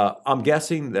I'm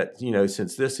guessing that,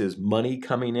 since this is money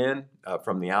coming in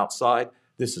from the outside,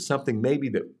 this is something maybe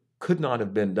that could not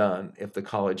have been done if the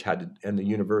college and the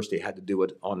university had to do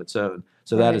it on its own.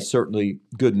 So that is certainly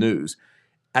good news.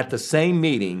 At the same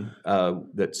meeting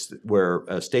where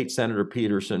State Senator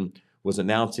Peterson was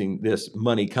announcing this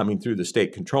money coming through the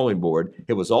State Controlling Board,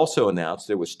 it was also announced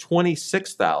there was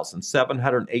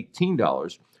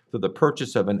 $26,718 for the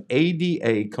purchase of an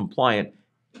ADA-compliant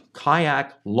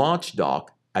kayak launch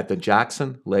dock at the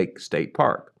Jackson Lake State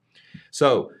Park.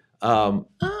 So,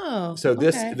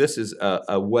 this is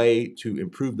a way to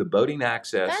improve the boating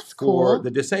access for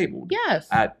the disabled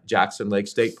at Jackson Lake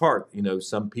State Park.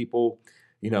 Some people,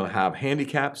 have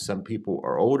handicaps. Some people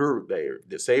are older. They are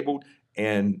disabled,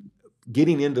 and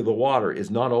getting into the water is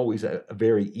not always a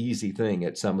very easy thing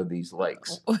at some of these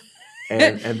lakes.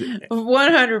 And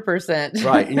 100%.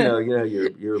 Right.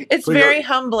 You're it's very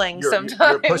humbling sometimes.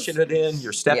 You're pushing it in,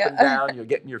 you're stepping down, you're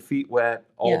getting your feet wet,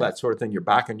 all that sort of thing. You're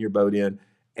backing your boat in.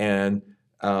 And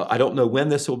I don't know when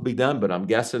this will be done, but I'm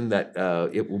guessing that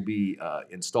it will be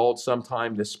installed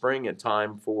sometime this spring in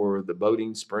time for the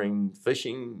boating spring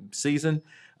fishing season.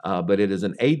 But it is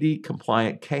an AD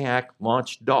compliant kayak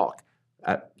launch dock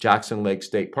at Jackson Lake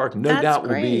State Park. No doubt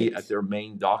will be at their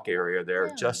main dock area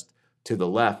there, just to the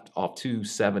left off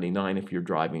 279 if you're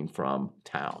driving from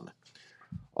town.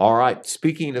 All right.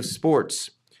 Speaking of sports,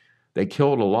 they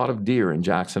killed a lot of deer in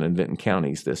Jackson and Vinton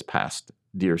counties this past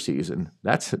deer season.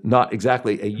 That's not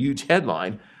exactly a huge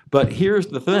headline, but here's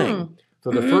the thing.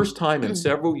 For the first time in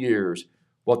several years,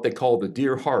 what they call the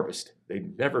deer harvest. They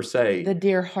never say the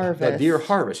deer harvest. The deer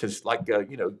harvest is like,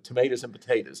 tomatoes and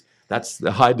potatoes. That's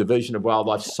the high division of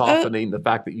wildlife softening the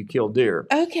fact that you kill deer.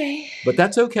 Okay. But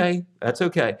that's okay. That's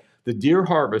okay. The deer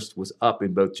harvest was up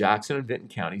in both Jackson and Vinton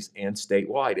counties and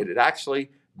statewide. It had actually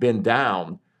been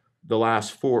down the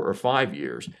last 4 or 5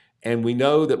 years. And we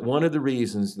know that one of the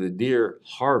reasons the deer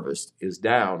harvest is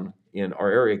down in our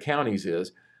area counties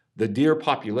is the deer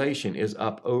population is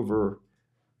up over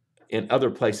in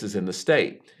other places in the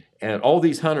state. And all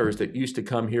these hunters that used to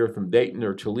come here from Dayton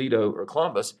or Toledo or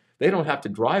Columbus, they don't have to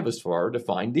drive as far to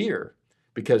find deer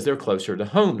because they're closer to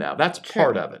home now. That's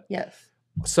part of it. Yes.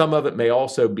 Some of it may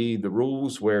also be the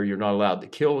rules where you're not allowed to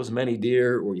kill as many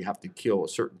deer, or you have to kill a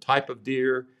certain type of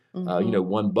deer,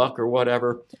 one buck or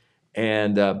whatever.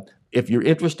 And if you're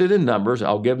interested in numbers,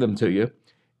 I'll give them to you.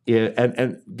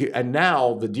 And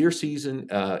now the deer season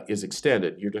is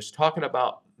extended. You're just talking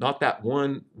about not that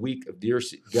 1 week of deer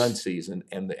gun season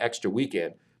and the extra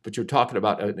weekend, but you're talking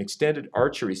about an extended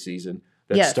archery season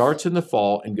that starts in the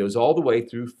fall and goes all the way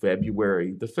through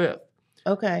February the 5th.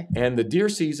 Okay. And the deer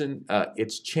season,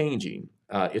 it's changing.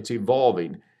 It's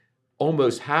evolving.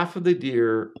 Almost half of the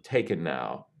deer taken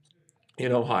now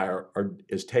in Ohio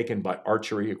is taken by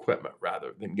archery equipment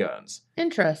rather than guns.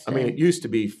 Interesting. I mean, it used to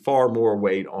be far more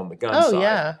weight on the gun side. Oh,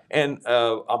 yeah. And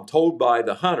I'm told by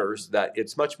the hunters that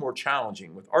it's much more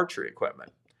challenging with archery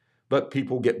equipment. But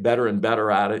people get better and better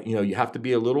at it. You have to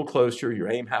be a little closer.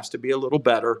 Your aim has to be a little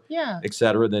better, et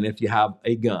cetera, than if you have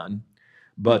a gun.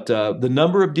 But the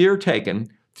number of deer taken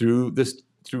through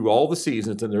all the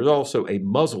seasons, and there's also a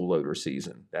muzzleloader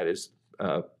season that is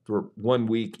for 1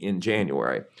 week in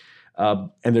January.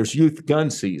 And there's youth gun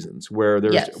seasons where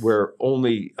where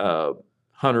only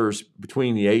hunters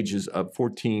between the ages of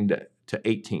 14 to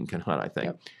 18 can hunt, I think.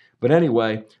 Yep. But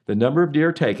anyway, the number of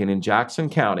deer taken in Jackson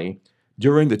County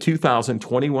during the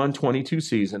 2021-22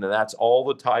 season, and that's all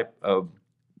the type of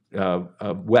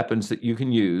weapons that you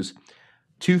can use,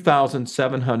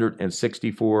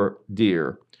 2,764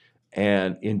 deer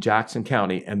and in Jackson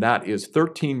County, and that is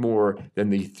 13 more than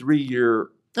the 3-year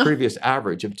previous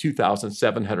average of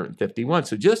 2,751.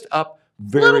 So just up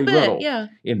very little. Yeah.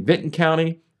 In Vinton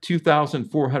County,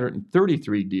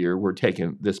 2,433 deer were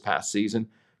taken this past season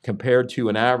compared to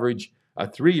a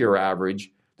 3-year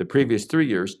average, the previous 3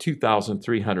 years,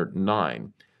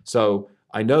 2,309. So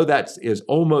I know that is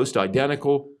almost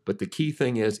identical, but the key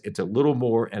thing is it's a little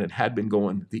more, and it had been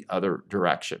going the other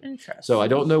direction. Interesting. So I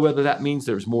don't know whether that means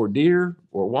there's more deer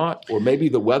or what, or maybe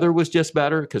the weather was just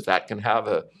better, because that can have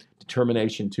a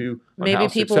determination too. Maybe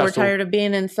people were tired of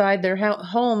being inside their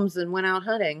homes and went out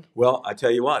hunting. Well, I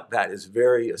tell you what, that is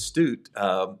very astute.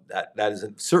 That is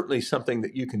certainly something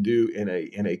that you can do in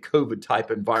a COVID type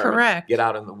environment. Correct. Get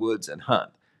out in the woods and hunt.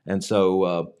 And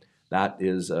so that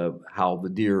is how the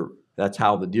deer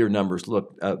numbers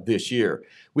look this year.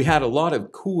 We had a lot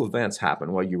of cool events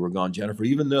happen while you were gone, Jennifer,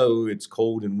 even though it's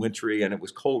cold and wintry, and it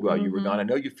was cold while you were gone. I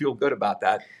know you feel good about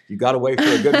that. You got away for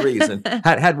a good reason.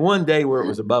 Had one day where it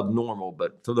was above normal,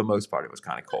 but for the most part, it was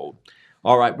kind of cold.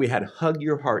 All right, we had Hug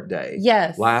Your Heart Day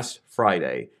last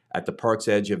Friday at the Parks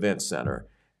Edge Event Center.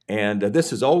 And this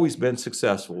has always been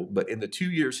successful, but in the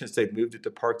 2 years since they've moved it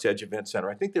to Parks Edge Event Center,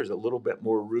 I think there's a little bit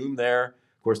more room there.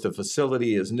 Of course, the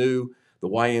facility is new. The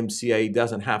YMCA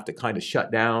doesn't have to kind of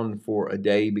shut down for a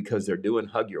day because they're doing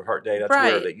Hug Your Heart Day. That's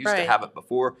where they used to have it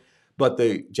before. But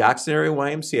the Jackson area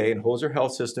YMCA and Holzer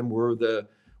Health System were the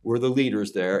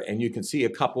leaders there. And you can see a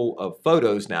couple of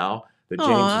photos now that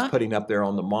James is putting up there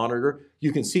on the monitor.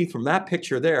 You can see from that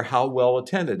picture there how well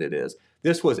attended it is.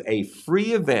 This was a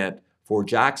free event for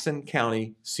Jackson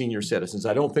County senior citizens.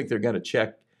 I don't think they're going to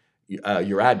check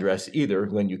your address either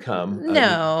when you come.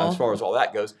 No. As far as all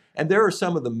that goes. And there are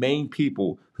some of the main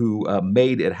people who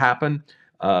made it happen.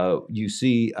 You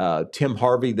see Tim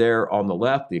Harvey there on the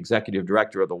left, the executive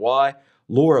director of the Y.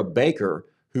 Laura Baker,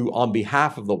 who on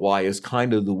behalf of the Y is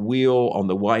kind of the wheel on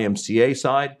the YMCA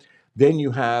side. Then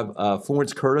you have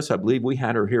Florence Curtis. I believe we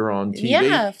had her here on TV.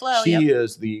 Yeah, Flo. She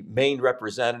is the main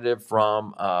representative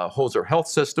from Holzer Health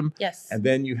System. Yes. And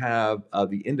then you have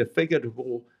the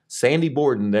indefatigable Sandy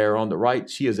Borden there on the right.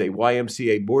 She is a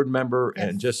YMCA board member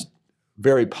and just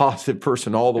very positive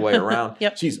person all the way around.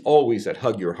 She's always at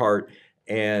Hug Your Heart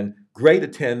and great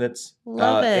attendance.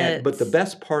 Love it. But the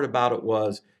best part about it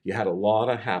was you had a lot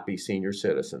of happy senior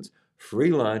citizens.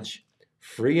 Free lunch,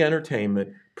 free entertainment,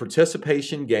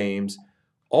 participation games,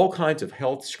 all kinds of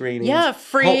health screenings. Yeah,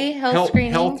 free health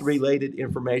screenings. Health-related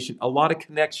information. A lot of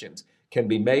connections can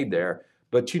be made there.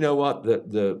 But you know what?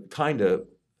 The kind of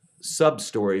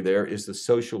sub-story there is the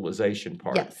socialization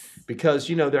part. Yes. Because,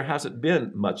 there hasn't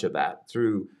been much of that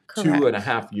through Correct.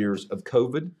 2.5 years of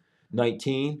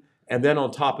COVID-19. And then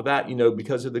on top of that,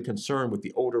 because of the concern with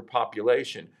the older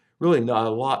population, really not a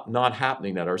lot not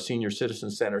happening at our senior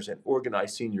citizen centers and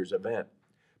organized seniors event.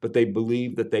 But they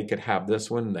believed that they could have this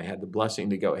one, and they had the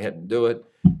blessing to go ahead and do it.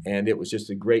 And it was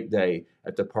just a great day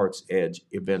at the Parks Edge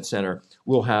Event Center.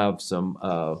 We'll have some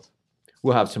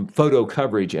photo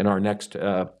coverage in our next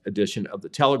edition of the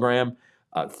Telegram.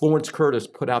 Florence Curtis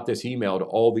put out this email to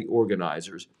all the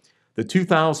organizers. The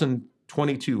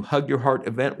 2022 Hug Your Heart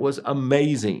event was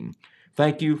amazing.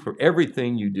 Thank you for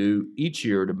everything you do each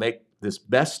year to make this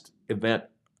best event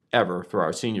ever for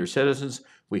our senior citizens.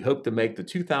 We hope to make the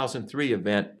 2003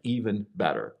 event even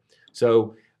better.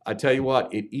 So I tell you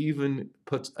what, it even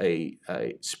puts a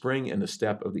spring in the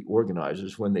step of the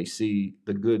organizers when they see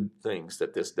the good things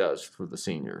that this does for the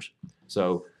seniors.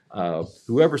 So I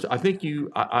think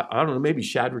I don't know, maybe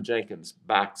Shadra Jenkins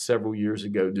back several years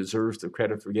ago deserves the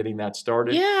credit for getting that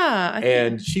started. Yeah.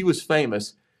 And she was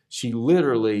famous. She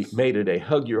literally made it a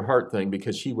Hug Your Heart thing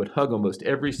because she would hug almost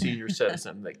every senior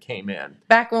citizen that came in.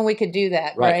 Back when we could do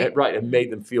that, right? Right, and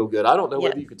made them feel good. I don't know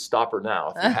whether you could stop her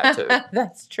now if you had to.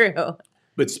 That's true.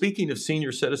 But speaking of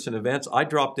senior citizen events, I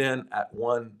dropped in at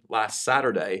one last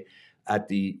Saturday at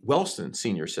the Wellston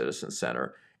Senior Citizen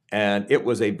Center, and it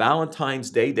was a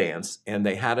Valentine's Day dance, and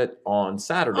they had it on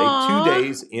Saturday, Aww.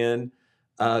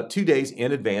 2 days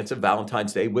in advance of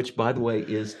Valentine's Day, which, by the way,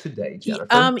 is today,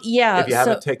 Jennifer. Yeah. If you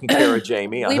haven't taken care of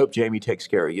Jamie, I hope Jamie takes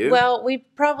care of you. Well, we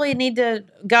probably need to,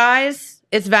 guys,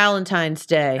 it's Valentine's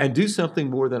Day. And do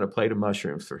something more than a plate of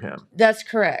mushrooms for him. That's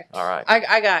correct. All right.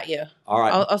 I got you. All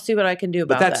right. I'll see what I can do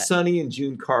about that. But that's Sonny and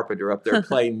June Carpenter up there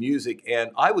playing music.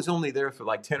 And I was only there for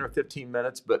like 10 or 15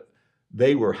 minutes, but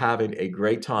they were having a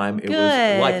great time. It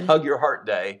was like Hug Your Heart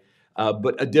Day.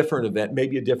 But a different event,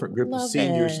 maybe a different group of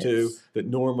seniors too, that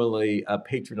normally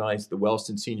patronize the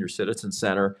Wellston Senior Citizen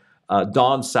Center.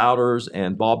 Don Souders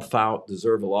and Bob Fout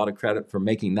deserve a lot of credit for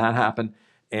making that happen.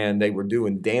 And they were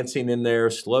doing dancing in there,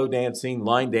 slow dancing,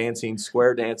 line dancing,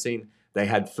 square dancing. They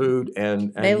had food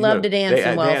and they love to dance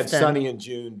in Wellston. They had Sonny and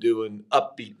June doing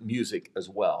upbeat music as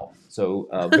well. So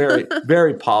very,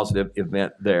 very positive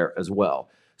event there as well.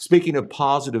 Speaking of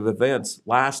positive events,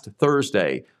 last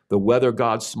Thursday, the weather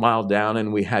gods smiled down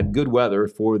and we had good weather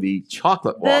for the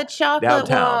chocolate walk. The chocolate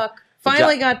downtown. walk.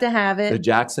 Finally got to have it. The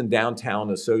Jackson Downtown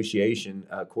Association,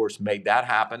 of course, made that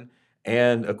happen.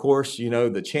 And, of course,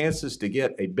 the chances to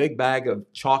get a big bag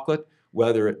of chocolate,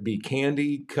 whether it be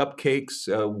candy, cupcakes,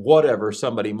 whatever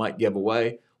somebody might give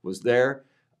away, was there.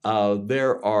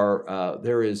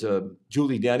 There is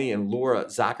Julie Denny and Laura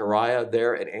Zachariah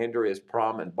there at Andrea's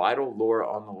Prom and Vital. Laura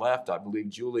on the left, I believe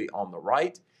Julie on the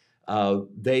right.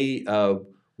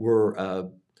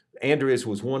 Andrea's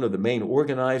was one of the main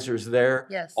organizers there.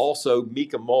 Yes. Also,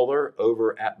 Mika Muller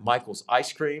over at Michael's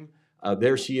Ice Cream.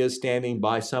 There she is standing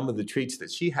by some of the treats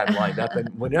that she had lined up. And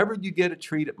whenever you get a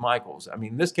treat at Michael's, I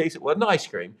mean, in this case, it wasn't ice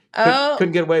cream.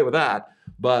 Couldn't get away with that.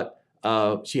 But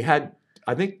she had,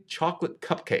 I think, chocolate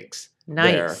cupcakes.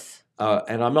 Nice. There.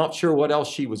 And I'm not sure what else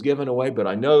she was giving away, but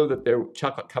I know that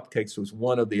chocolate cupcakes was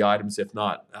one of the items, if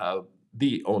not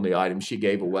the only item she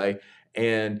gave away.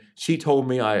 And she told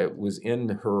me I was in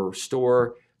her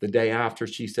store the day after.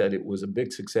 She said it was a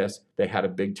big success. They had a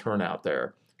big turnout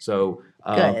there. So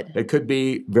it could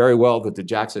be very well that the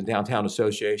Jackson Downtown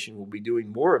Association will be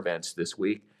doing more events this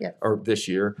week or this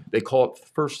year. They call it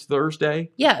First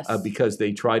Thursday. Yes. Because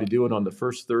they try to do it on the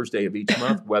first Thursday of each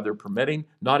month, weather permitting.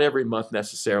 Not every month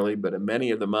necessarily, but in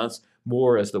many of the months,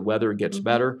 more as the weather gets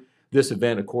better. This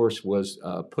event, of course, was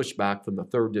pushed back from the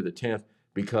 3rd to the 10th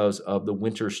because of the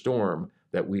winter storm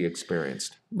that we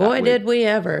experienced. Boy, did we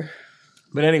ever.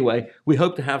 But anyway, we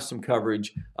hope to have some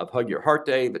coverage of Hug Your Heart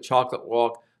Day, the Chocolate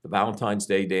Walk, the Valentine's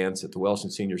Day dance at the Wellston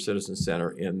Senior Citizen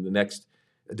Center in the next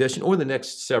edition or the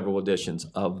next several editions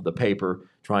of the paper,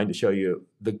 trying to show you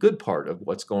the good part of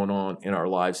what's going on in our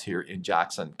lives here in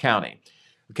Jackson County.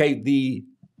 Okay, the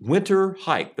winter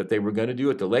hike that they were going to do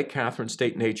at the Lake Catherine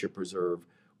State Nature Preserve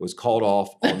was called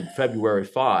off on February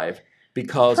 5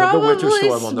 because of the winter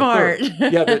storm on the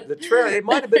 3rd. Yeah, the trail, it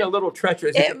might have been a little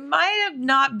treacherous. It might have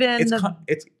not been it's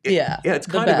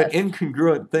kind of an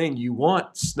incongruent thing. You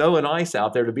want snow and ice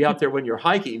out there to be out there when you're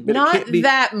hiking, but not it can't be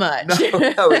that much.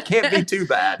 No, it can't be too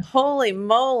bad. Holy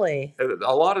moly.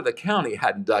 A lot of the county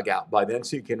hadn't dug out by then,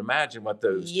 so you can imagine what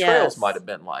those trails might have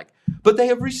been like. But they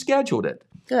have rescheduled it.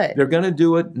 Good. They're going to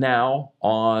do it now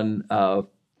on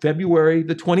February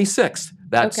the 26th.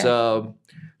 Okay.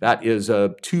 That is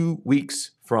 2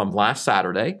 weeks from last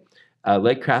Saturday.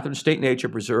 Lake Catherine State Nature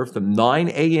Preserve from 9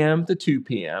 a.m. to 2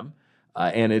 p.m.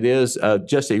 And it is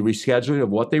just a rescheduling of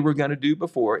what they were going to do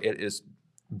before. It is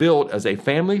built as a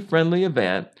family-friendly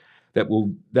event that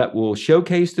will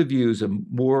showcase the views of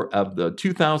more of the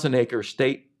 2,000-acre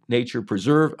state nature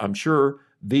preserve, I'm sure,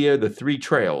 via the 3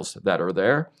 trails that are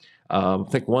there. I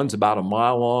think one's about a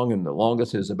mile long and the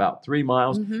longest is about 3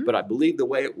 miles. Mm-hmm. But I believe the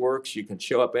way it works, you can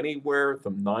show up anywhere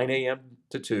from 9 a.m.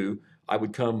 to 2. I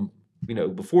would come,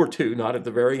 before 2, not at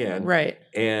the very end. Right.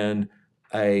 And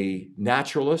a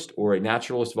naturalist or a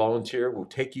naturalist volunteer will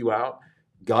take you out,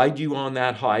 guide you on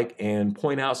that hike, and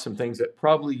point out some things that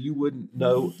probably you wouldn't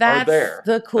know are there. That's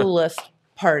the coolest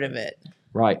part of it.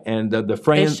 Right. And the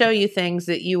They show you things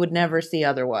that you would never see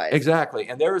otherwise. Exactly.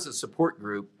 And there is a support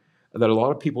group that a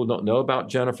lot of people don't know about,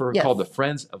 Jennifer, Yes. called the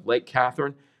Friends of Lake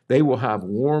Catherine. They will have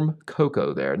warm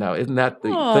cocoa there. Now, isn't that the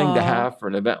thing to have for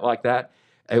an event like that?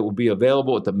 It will be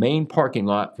available at the main parking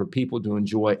lot for people to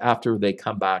enjoy after they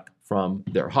come back from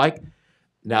their hike.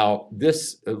 Now,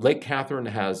 this Lake Catherine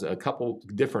has a couple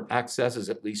different accesses,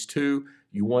 at least 2.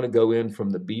 You want to go in from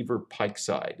the Beaver Pike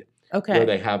side. Okay. Where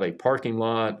they have a parking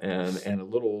lot and a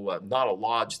little, not a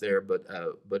lodge there, but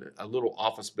a little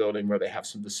office building where they have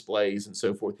some displays and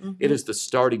so forth. Mm-hmm. It is the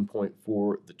starting point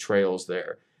for the trails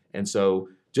there. And so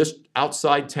just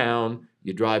outside town,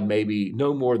 you drive maybe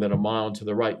no more than a mile to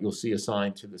the right, you'll see a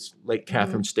sign to this Lake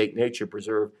Catherine State Nature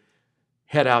Preserve.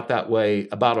 Head out that way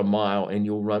about a mile and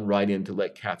you'll run right into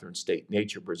Lake Catherine State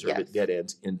Nature Preserve. Yes. It dead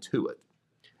ends into it.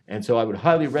 And so I would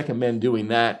highly recommend doing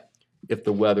that if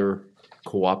the weather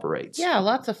cooperates. Yeah,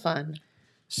 lots of fun.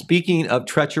 Speaking of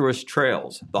treacherous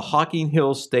trails, the Hocking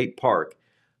Hills State Park,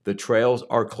 the trails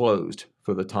are closed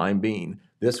for the time being.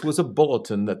 This was a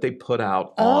bulletin that they put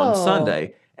out on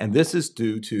Sunday, and this is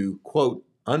due to, quote,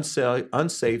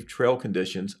 unsafe trail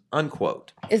conditions,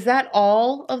 unquote. Is that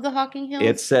all of the Hocking Hills?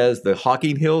 It says the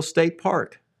Hocking Hills State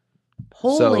Park.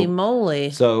 Holy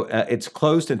moly. So it's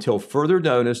closed until further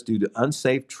notice due to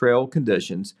unsafe trail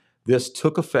conditions. This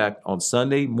took effect on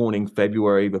Sunday morning,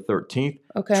 February the 13th.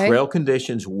 Okay. Trail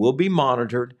conditions will be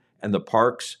monitored and the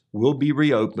parks will be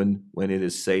reopened when it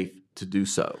is safe to do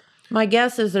so. My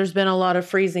guess is there's been a lot of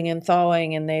freezing and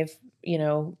thawing and they've,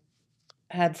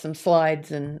 had some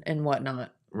slides and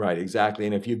whatnot. Right, exactly.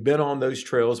 And if you've been on those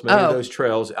trails, many of those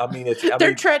trails,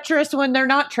 they're treacherous when they're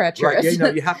not treacherous.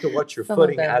 Right, you have to watch your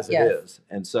footing as it is.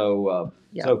 And so,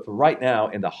 so for right now,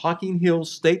 in the Hocking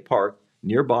Hills State Park,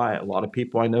 nearby, a lot of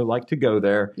people I know like to go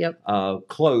there. Yep.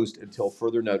 Closed until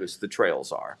further notice. The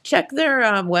trails are. Check their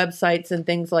websites and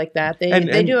things like that.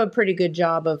 They do a pretty good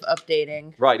job of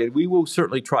updating. Right, and we will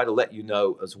certainly try to let you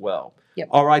know as well. Yep.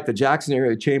 All right, the Jackson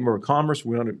Area Chamber of Commerce,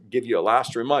 we want to give you a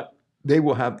last reminder. They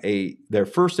will have their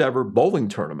first ever bowling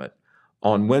tournament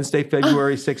on Wednesday,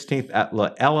 February 16th at La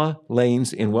Ella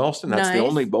Lanes in Wellston. That's the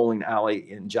only bowling alley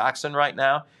in Jackson right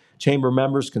now. Chamber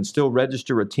members can still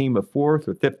register a team of 4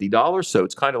 for $50, so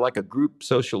it's kind of like a group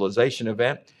socialization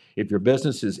event. If your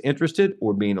business is interested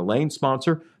or being a lane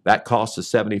sponsor, that cost is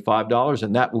 $75,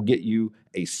 and that will get you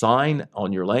a sign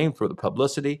on your lane for the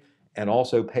publicity and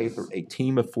also pay for a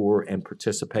team of 4 and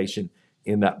participation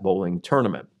in that bowling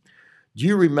tournament. Do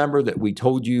you remember that we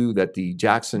told you that the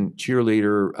Jackson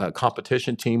cheerleader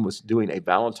competition team was doing a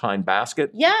Valentine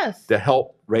basket? Yes. To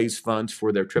help raise funds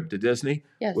for their trip to Disney?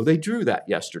 Yes. Well, they drew that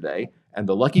yesterday, and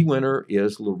the lucky winner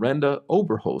is Lorenda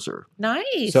Oberholzer.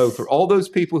 Nice. So for all those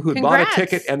people who had bought a Congrats.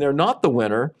 ticket and they're not the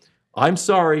winner, I'm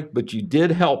sorry, but you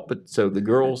did help. But so the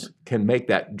girls can make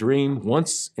that dream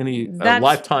once in a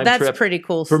lifetime trip. That's pretty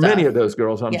cool for stuff. many of those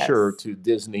girls, I'm Yes. sure, to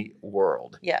Disney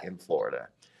World in Florida.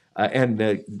 And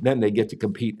then they get to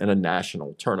compete in a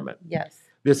national tournament. Yes.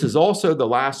 This is also the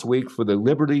last week for the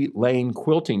Liberty Lane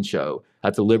Quilting Show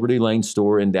at the Liberty Lane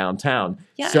store in downtown.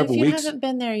 Yeah, Several if you weeks. haven't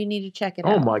been there, you need to check it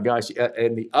out. Oh my gosh!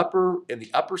 In the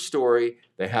upper story,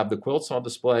 they have the quilts on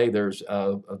display. There's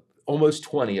almost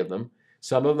 20 of them.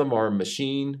 Some of them are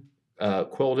machine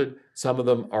quilted. Some of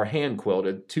them are hand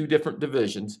quilted. 2 different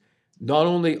divisions. Not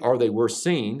only are they worth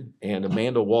seeing, and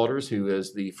Amanda Waters, who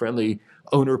is the friendly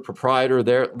owner proprietor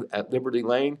there at Liberty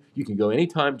Lane, you can go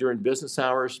anytime during business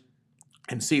hours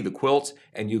and see the quilts,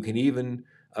 and you can even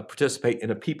participate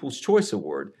in a People's Choice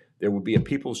Award. There will be a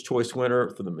People's Choice winner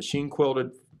for the machine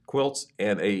quilted quilts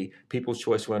and a People's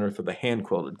Choice winner for the hand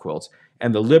quilted quilts.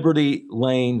 And the Liberty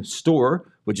Lane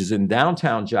store, which is in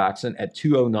downtown Jackson at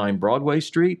 209 Broadway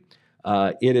Street,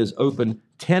 it is open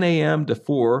 10 a.m. to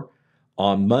 4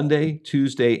 on Monday,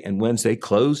 Tuesday, and Wednesday,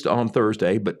 closed on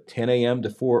Thursday, but 10 a.m. to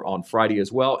 4 on Friday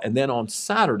as well. And then on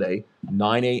Saturday,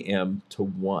 9 a.m. to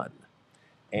 1.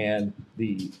 And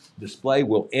the display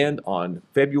will end on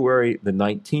February the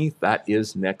 19th. That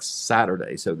is next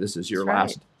Saturday. So this is your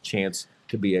last chance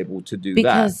to be able to do that.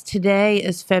 Because today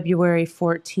is February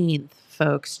 14th,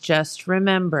 folks. Just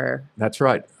remember. That's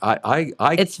right.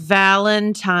 It's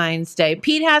Valentine's Day.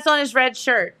 Pete has on his red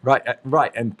shirt. Right.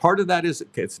 And part of that is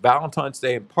it's Valentine's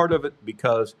Day, and part of it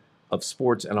because of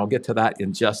sports, and I'll get to that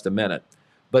in just a minute.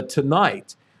 But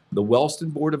tonight, the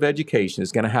Wellston Board of Education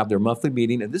is going to have their monthly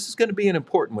meeting, and this is going to be an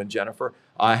important one, Jennifer.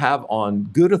 I have on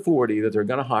good authority that they're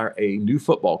going to hire a new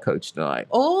football coach tonight.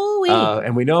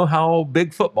 And we know how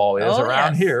big football is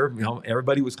around here. You know,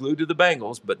 everybody was glued to the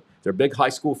Bengals, but they're big high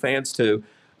school fans too.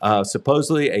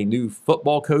 Supposedly, a new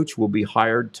football coach will be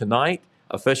hired tonight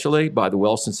officially by the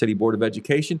Wellston City Board of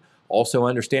Education. Also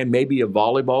understand maybe a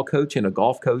volleyball coach and a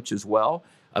golf coach as well.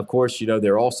 Of course, you know,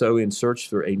 they're also in search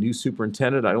for a new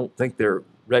superintendent. I don't think they're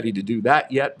ready to do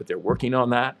that yet, but they're working on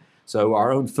that. So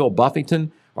our own Phil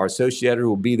Buffington, our associate editor,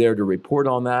 will be there to report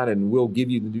on that, and we'll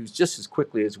give you the news just as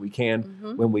quickly as we can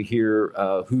when we hear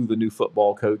who the new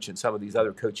football coach and some of these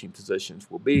other coaching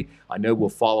positions will be. I know we'll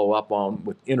follow up on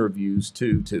with interviews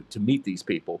too to meet these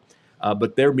people.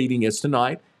 But their meeting is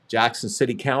tonight. Jackson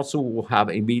City Council will have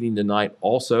a meeting tonight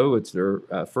also. It's their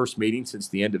first meeting since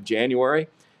the end of January.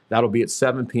 That'll be at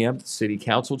 7 p.m. at the City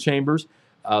Council chambers.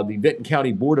 The Vinton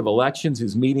County Board of Elections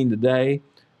is meeting today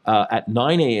at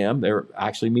 9 a.m. They're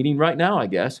actually meeting right now, I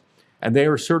guess. And they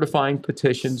are certifying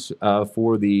petitions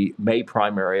for the May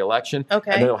primary election.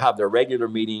 Okay. And they'll have their regular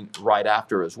meeting right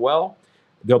after as well.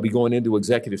 They'll be going into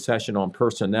executive session on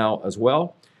personnel as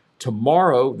well.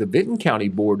 Tomorrow, the Vinton County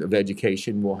Board of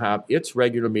Education will have its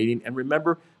regular meeting. And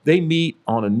remember, they meet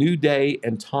on a new day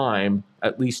and time,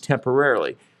 at least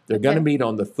temporarily. They're going to meet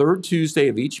on the third Tuesday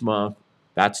of each month.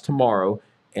 That's tomorrow.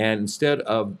 And instead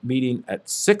of meeting at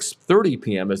 6:30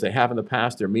 p.m. as they have in the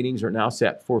past, their meetings are now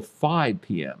set for 5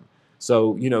 p.m.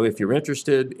 So, you know, if you're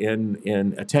interested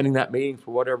in attending that meeting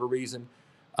for whatever reason,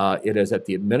 it is at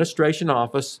the administration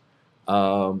office.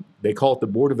 They call it the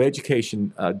Board of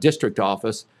Education district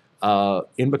office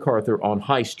in MacArthur on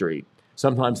High Street.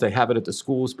 Sometimes they have it at the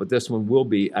schools, but this one will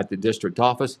be at the district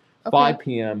office, 5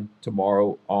 p.m.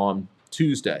 tomorrow on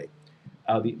Tuesday.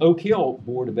 The Oak Hill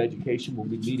Board of Education will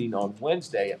be meeting on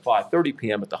Wednesday at 5:30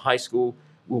 p.m. at the high school.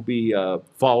 We'll be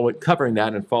covering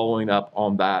that and following up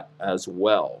on that as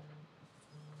well.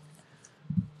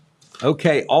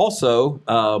 Okay, also,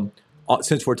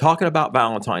 since we're talking about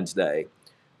Valentine's Day,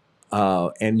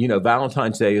 and, you know,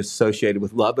 Valentine's Day is associated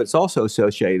with love, but it's also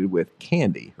associated with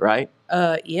candy, right?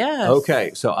 Yes.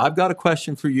 Okay, so I've got a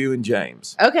question for you and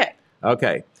James. Okay.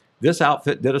 This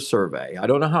outfit did a survey. I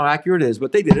don't know how accurate it is,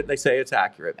 but they did it, and they say it's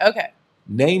accurate. Okay.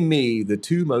 Name me the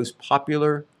two most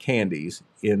popular candies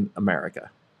in America.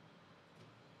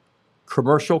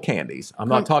 Commercial candies. I'm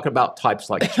not talking about types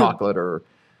like chocolate or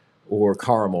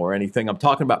caramel or anything. I'm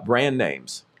talking about brand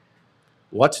names.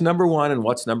 What's number one and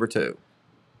what's number two?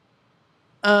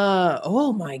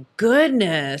 Oh my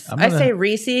goodness. I say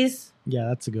Reese's. Yeah,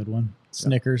 that's a good one.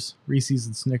 Snickers, Reese's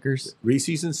and Snickers.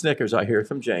 Reese's and Snickers, I hear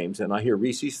from James, and I hear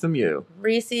Reese's from you.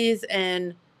 Reese's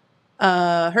and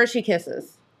Hershey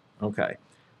Kisses. Okay.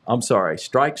 I'm sorry.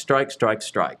 Strike.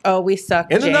 Oh, we suck,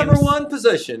 In the James. number one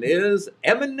position is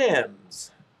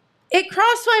M&M's. It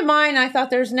crossed my mind. I thought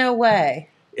there's no way.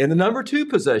 In the number two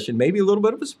position, maybe a little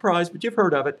bit of a surprise, but you've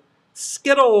heard of it,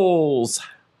 Skittles.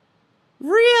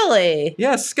 Really?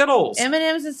 Yes, Skittles.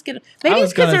 M&M's and Skittles. Maybe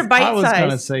it's because they're bite-sized. I was going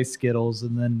to say Skittles,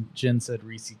 and then Jen said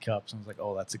Reese's Cups. And I was like,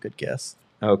 oh, that's a good guess.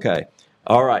 Okay.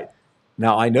 All right.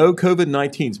 Now, I know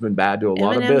COVID-19's been bad to a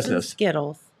lot of M&M's business. and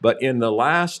Skittles. But in the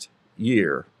last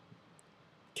year,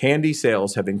 candy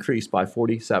sales have increased by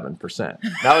 47%.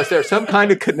 Now, is there some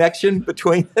kind of connection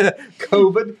between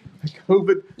COVID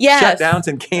shutdowns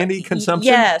and candy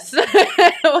consumption? Yes,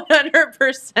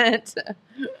 100%.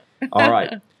 All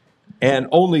right. And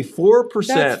only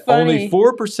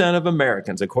 4% of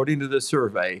Americans, according to this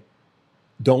survey,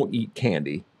 don't eat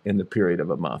candy in the period of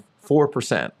a month.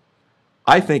 4%.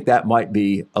 I think that might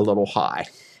be a little high.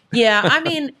 Yeah, I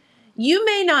mean, you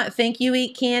may not think you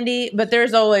eat candy, but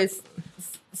there's always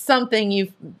something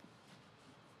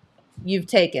you've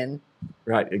taken.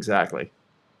 Right, exactly.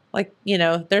 Like, you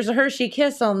know, there's a Hershey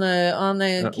Kiss on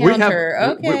the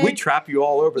counter. We trap you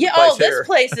all over the place. Oh, this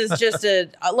place is just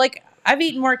I've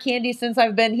eaten more candy since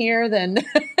I've been here than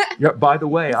Yeah, by the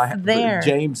way, I have there.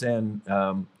 James and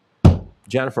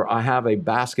Jennifer, I have a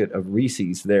basket of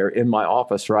Reese's there in my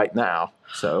office right now.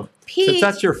 So Pete, since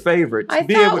that's your favorite, I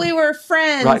thought we were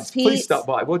friends, right, Pete. Please stop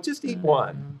by. Well, just eat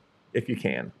one if you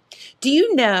can. Do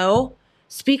you know,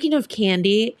 speaking of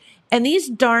candy, and these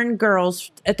darn girls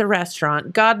at the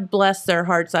restaurant, God bless their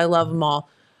hearts, I love them all,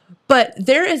 But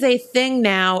there is a thing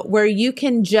now where you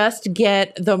can just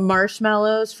get the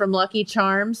marshmallows from Lucky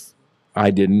Charms.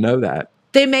 I didn't know that.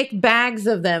 They make bags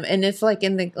of them, and it's like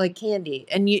in the candy,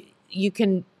 and you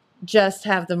can just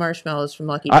have the marshmallows from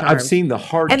Lucky Charms. I've seen the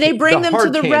hard and they bring them to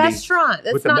the restaurant.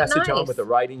 That's with the not message nice. on with the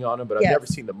writing on them, but I've never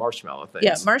seen the marshmallow things.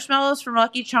 Yeah, marshmallows from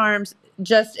Lucky Charms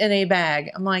just in a bag.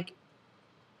 I'm like,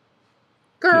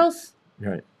 girls.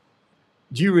 Right.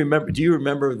 Do you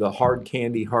remember the hard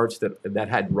candy hearts that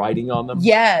had writing on them?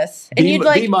 Yes. And you'd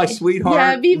like, be my sweetheart.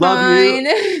 Yeah, be love mine.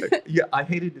 You. Yeah, I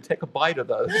hated to take a bite of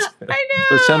those. I know.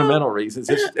 For sentimental reasons.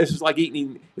 It's just like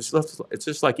eating. It's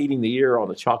just like eating the ear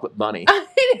on a chocolate bunny. I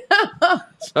know.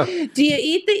 So, do you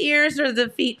eat the ears or the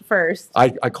feet first? I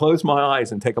close my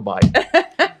eyes and take a bite.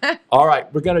 All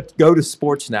right, we're going to go to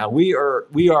sports now. We are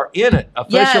in it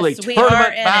officially. Yes, we tournament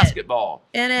are in basketball.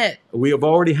 In it. We have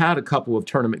already had a couple of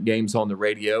tournament games on the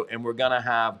radio, and we're going to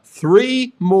have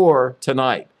 3 more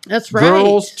tonight. That's right.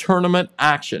 Girls tournament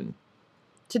action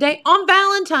today on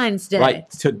Valentine's Day. Right.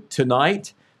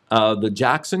 Tonight, the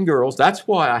Jackson girls. That's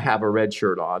why I have a red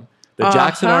shirt on. The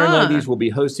Jackson Iron Ladies will be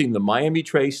hosting the Miami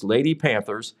Trace Lady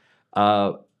Panthers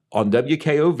on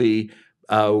WKOV.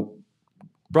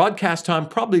 Broadcast time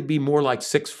probably be more like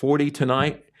 6:40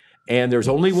 tonight. And there's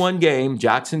only one game.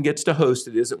 Jackson gets to host.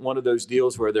 It isn't one of those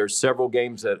deals where there's several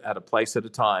games at a place at a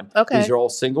time. Okay. These are all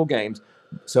single games.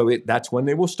 So that's when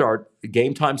they will start.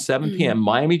 Game time, 7 p.m.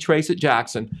 Miami Trace at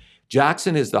Jackson.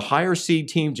 Jackson is the higher seed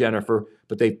team, Jennifer,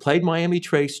 but they've played Miami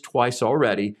Trace twice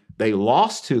already. They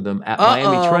lost to them at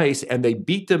Miami Trace, and they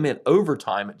beat them in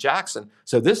overtime at Jackson.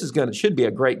 So this should be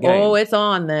a great game. Oh, it's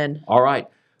on then. All right.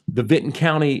 The Vinton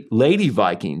County Lady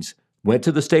Vikings went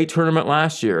to the state tournament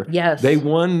last year. Yes. They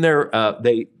won their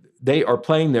they are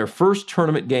playing their first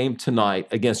tournament game tonight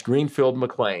against Greenfield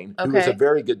McLean, who is a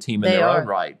very good team in their own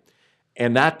right.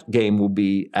 And that game will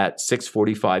be at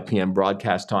 6:45 p.m.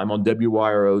 broadcast time on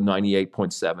WYRO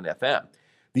 98.7 FM.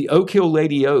 The Oak Hill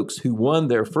Lady Oaks, who won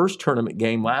their first tournament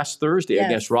game last Thursday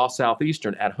against Ross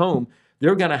Southeastern at home,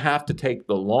 they're going to have to take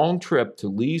the long trip to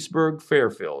Leesburg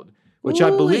Fairfield, which I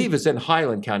believe is in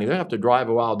Highland County. They have to drive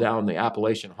a while down the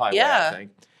Appalachian Highway, I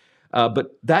think.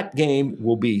 But that game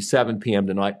will be 7 p.m.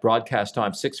 tonight, broadcast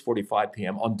time 6:45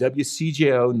 p.m. on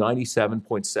WCJO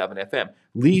 97.7 FM.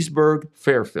 Leesburg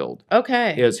Fairfield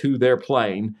is who they're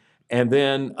playing. And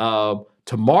then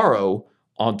tomorrow,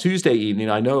 on Tuesday evening,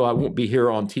 I know I won't be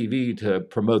here on TV to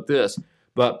promote this,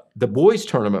 but the boys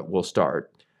tournament will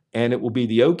start, and it will be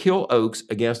the Oak Hill Oaks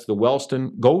against the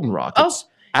Wellston Golden Rockets.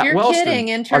 Oh, you're Wellston kidding.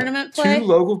 In tournament play? 2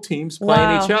 local teams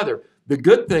playing each other. The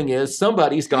good thing is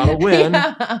somebody's got to win,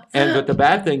 but the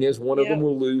bad thing is one of them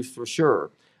will lose for sure.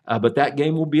 But that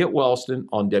game will be at Wellston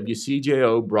on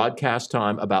WCJO, broadcast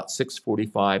time about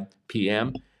 6:45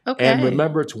 p.m. And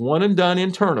remember, it's one and done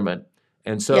in tournament.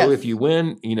 And so if you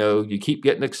win, you keep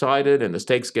getting excited and the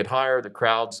stakes get higher, the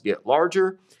crowds get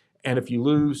larger. And if you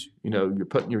lose, you're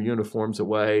putting your uniforms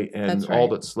away, and all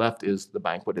that's left is the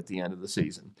banquet at the end of the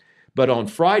season. But on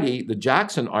Friday, the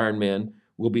Jackson Ironmen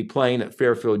will be playing at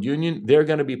Fairfield Union. They're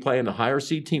going to be playing the higher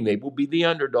seed team. They will be the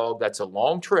underdog. That's a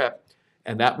long trip,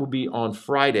 and that will be on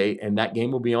Friday, and that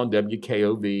game will be on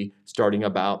WKOV starting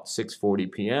about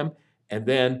 6:40 p.m. And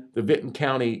then the Vinton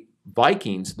County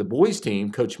Vikings, the boys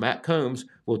team, Coach Matt Combs,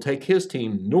 will take his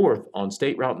team north on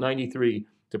State Route 93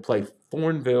 to play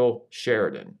Thornville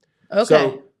Sheridan.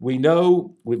 So we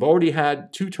know we've already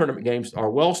had 2 tournament games. Our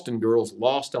Wellston girls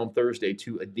lost on Thursday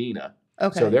to Adena.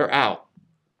 So they're out.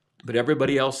 But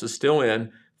everybody else is still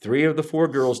in. 3 of the 4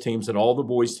 girls teams and all the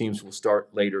boys teams will start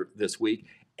later this week.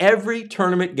 Every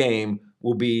tournament game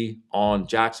will be on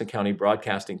Jackson County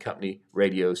Broadcasting Company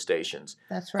radio stations.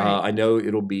 That's right. I know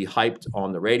it'll be hyped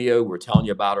on the radio. We're telling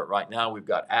you about it right now. We've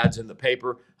got ads in the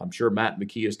paper. I'm sure Matt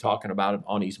McKee is talking about it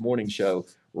on his morning show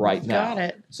right now. Got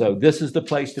it. So this is the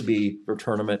place to be for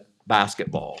tournament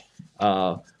basketball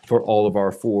for all of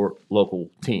our 4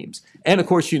 local teams. And, of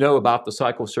course, about the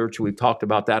Cycle Search. We've talked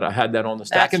about that. I had that on the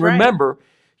stack. That's and remember,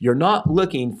 you're not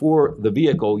looking for the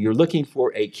vehicle. You're looking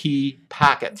for a key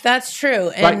packet. That's true.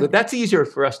 And but that's easier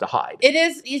for us to hide. It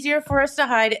is easier for us to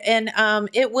hide. And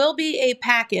it will be a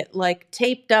packet, like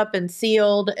taped up and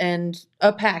sealed and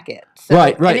a packet. So,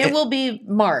 right. And it will be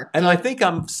marked. And I think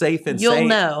I'm safe in saying. You'll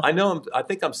know. I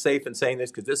think I'm safe in saying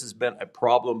this because this has been a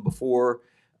problem before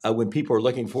when people are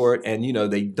looking for it and,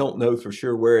 they don't know for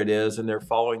sure where it is and they're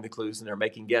following the clues and they're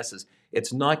making guesses.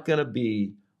 It's not going to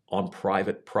be on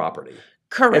private property.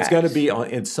 Correct. It's going to be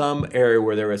in some area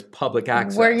where there is public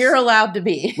access, where you're allowed to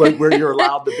be. where you're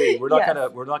allowed to be. We're not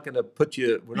Yes. going to put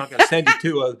you. We're not going to send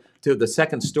you to the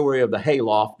second story of the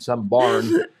hayloft, some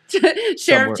barn. Sheriff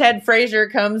somewhere. Ted Frazier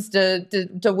comes to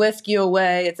whisk you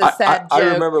away. It's a sad joke.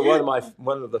 I remember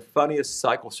one of the funniest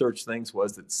Cycle Search things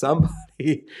was that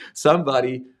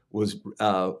somebody was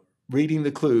reading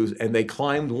the clues and they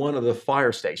climbed one of the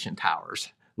fire station towers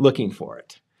looking for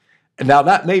it. And now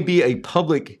that may be a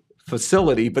public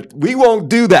facility, but we won't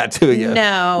do that to you.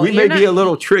 No, we may be a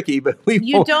little tricky, but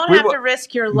you don't have to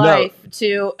risk your life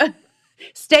to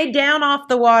stay down off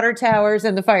the water towers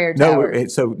and the fire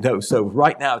towers. So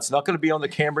right now it's not going to be on the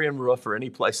Cambrian roof or any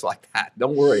place like that.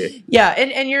 Don't worry. Yeah,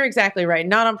 and you're exactly right.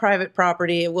 Not on private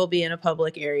property. It will be in a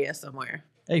public area somewhere.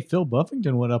 Hey, Phil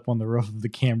Buffington went up on the roof of the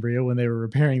Cambria when they were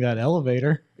repairing that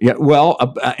elevator. Yeah, well,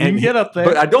 and get up there,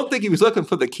 but I don't think he was looking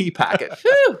for the key packet.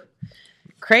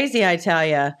 Crazy, I tell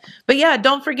ya. But yeah,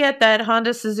 don't forget that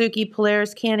Honda Suzuki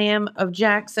Polaris Can-Am of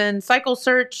Jackson, Cycle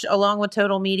Search, along with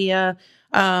Total Media,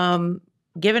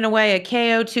 giving away a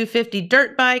KO 250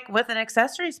 dirt bike with an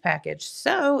accessories package.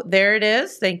 So there it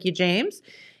is. Thank you, James.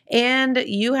 And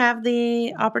you have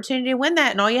the opportunity to win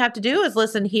that. And all you have to do is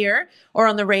listen here or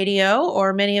on the radio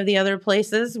or many of the other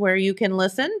places where you can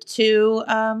listen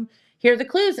to hear the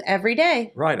clues every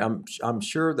day. Right. I'm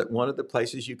sure that one of the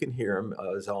places you can hear them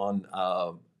is on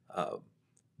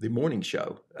the morning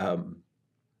show.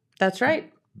 That's right.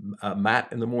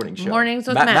 Matt in the morning show. Mornings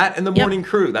with Matt. Matt in the morning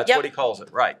crew. That's what he calls it.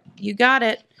 Right. You got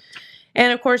it.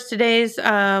 And of course, today's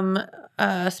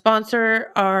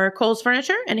sponsor are Kohl's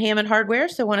Furniture and Hammond Hardware.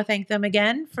 So I want to thank them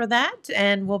again for that.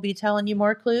 And we'll be telling you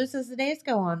more clues as the days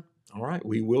go on. All right.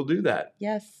 We will do that.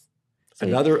 Yes.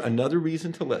 Another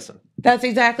reason to listen. That's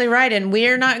exactly right. And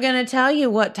we're not going to tell you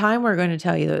what time we're going to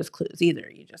tell you those clues either.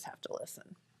 You just have to listen.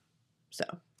 So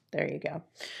there you go.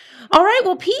 All right.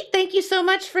 Well, Pete, thank you so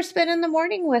much for spending the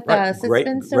morning with us. It's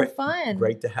been so fun.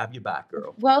 Great to have you back,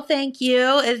 girl. Well, thank you.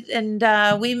 And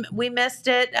we missed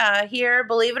it here,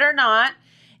 believe it or not.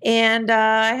 And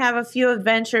I have a few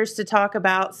adventures to talk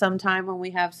about sometime when we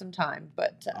have some time.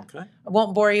 But I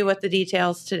won't bore you with the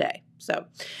details today. So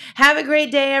have a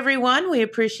great day, everyone. We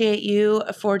appreciate you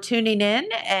for tuning in.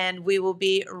 And we will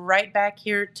be right back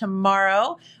here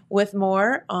tomorrow with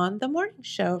more on The Morning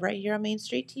Show right here on Main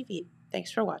Street TV.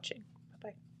 Thanks for watching.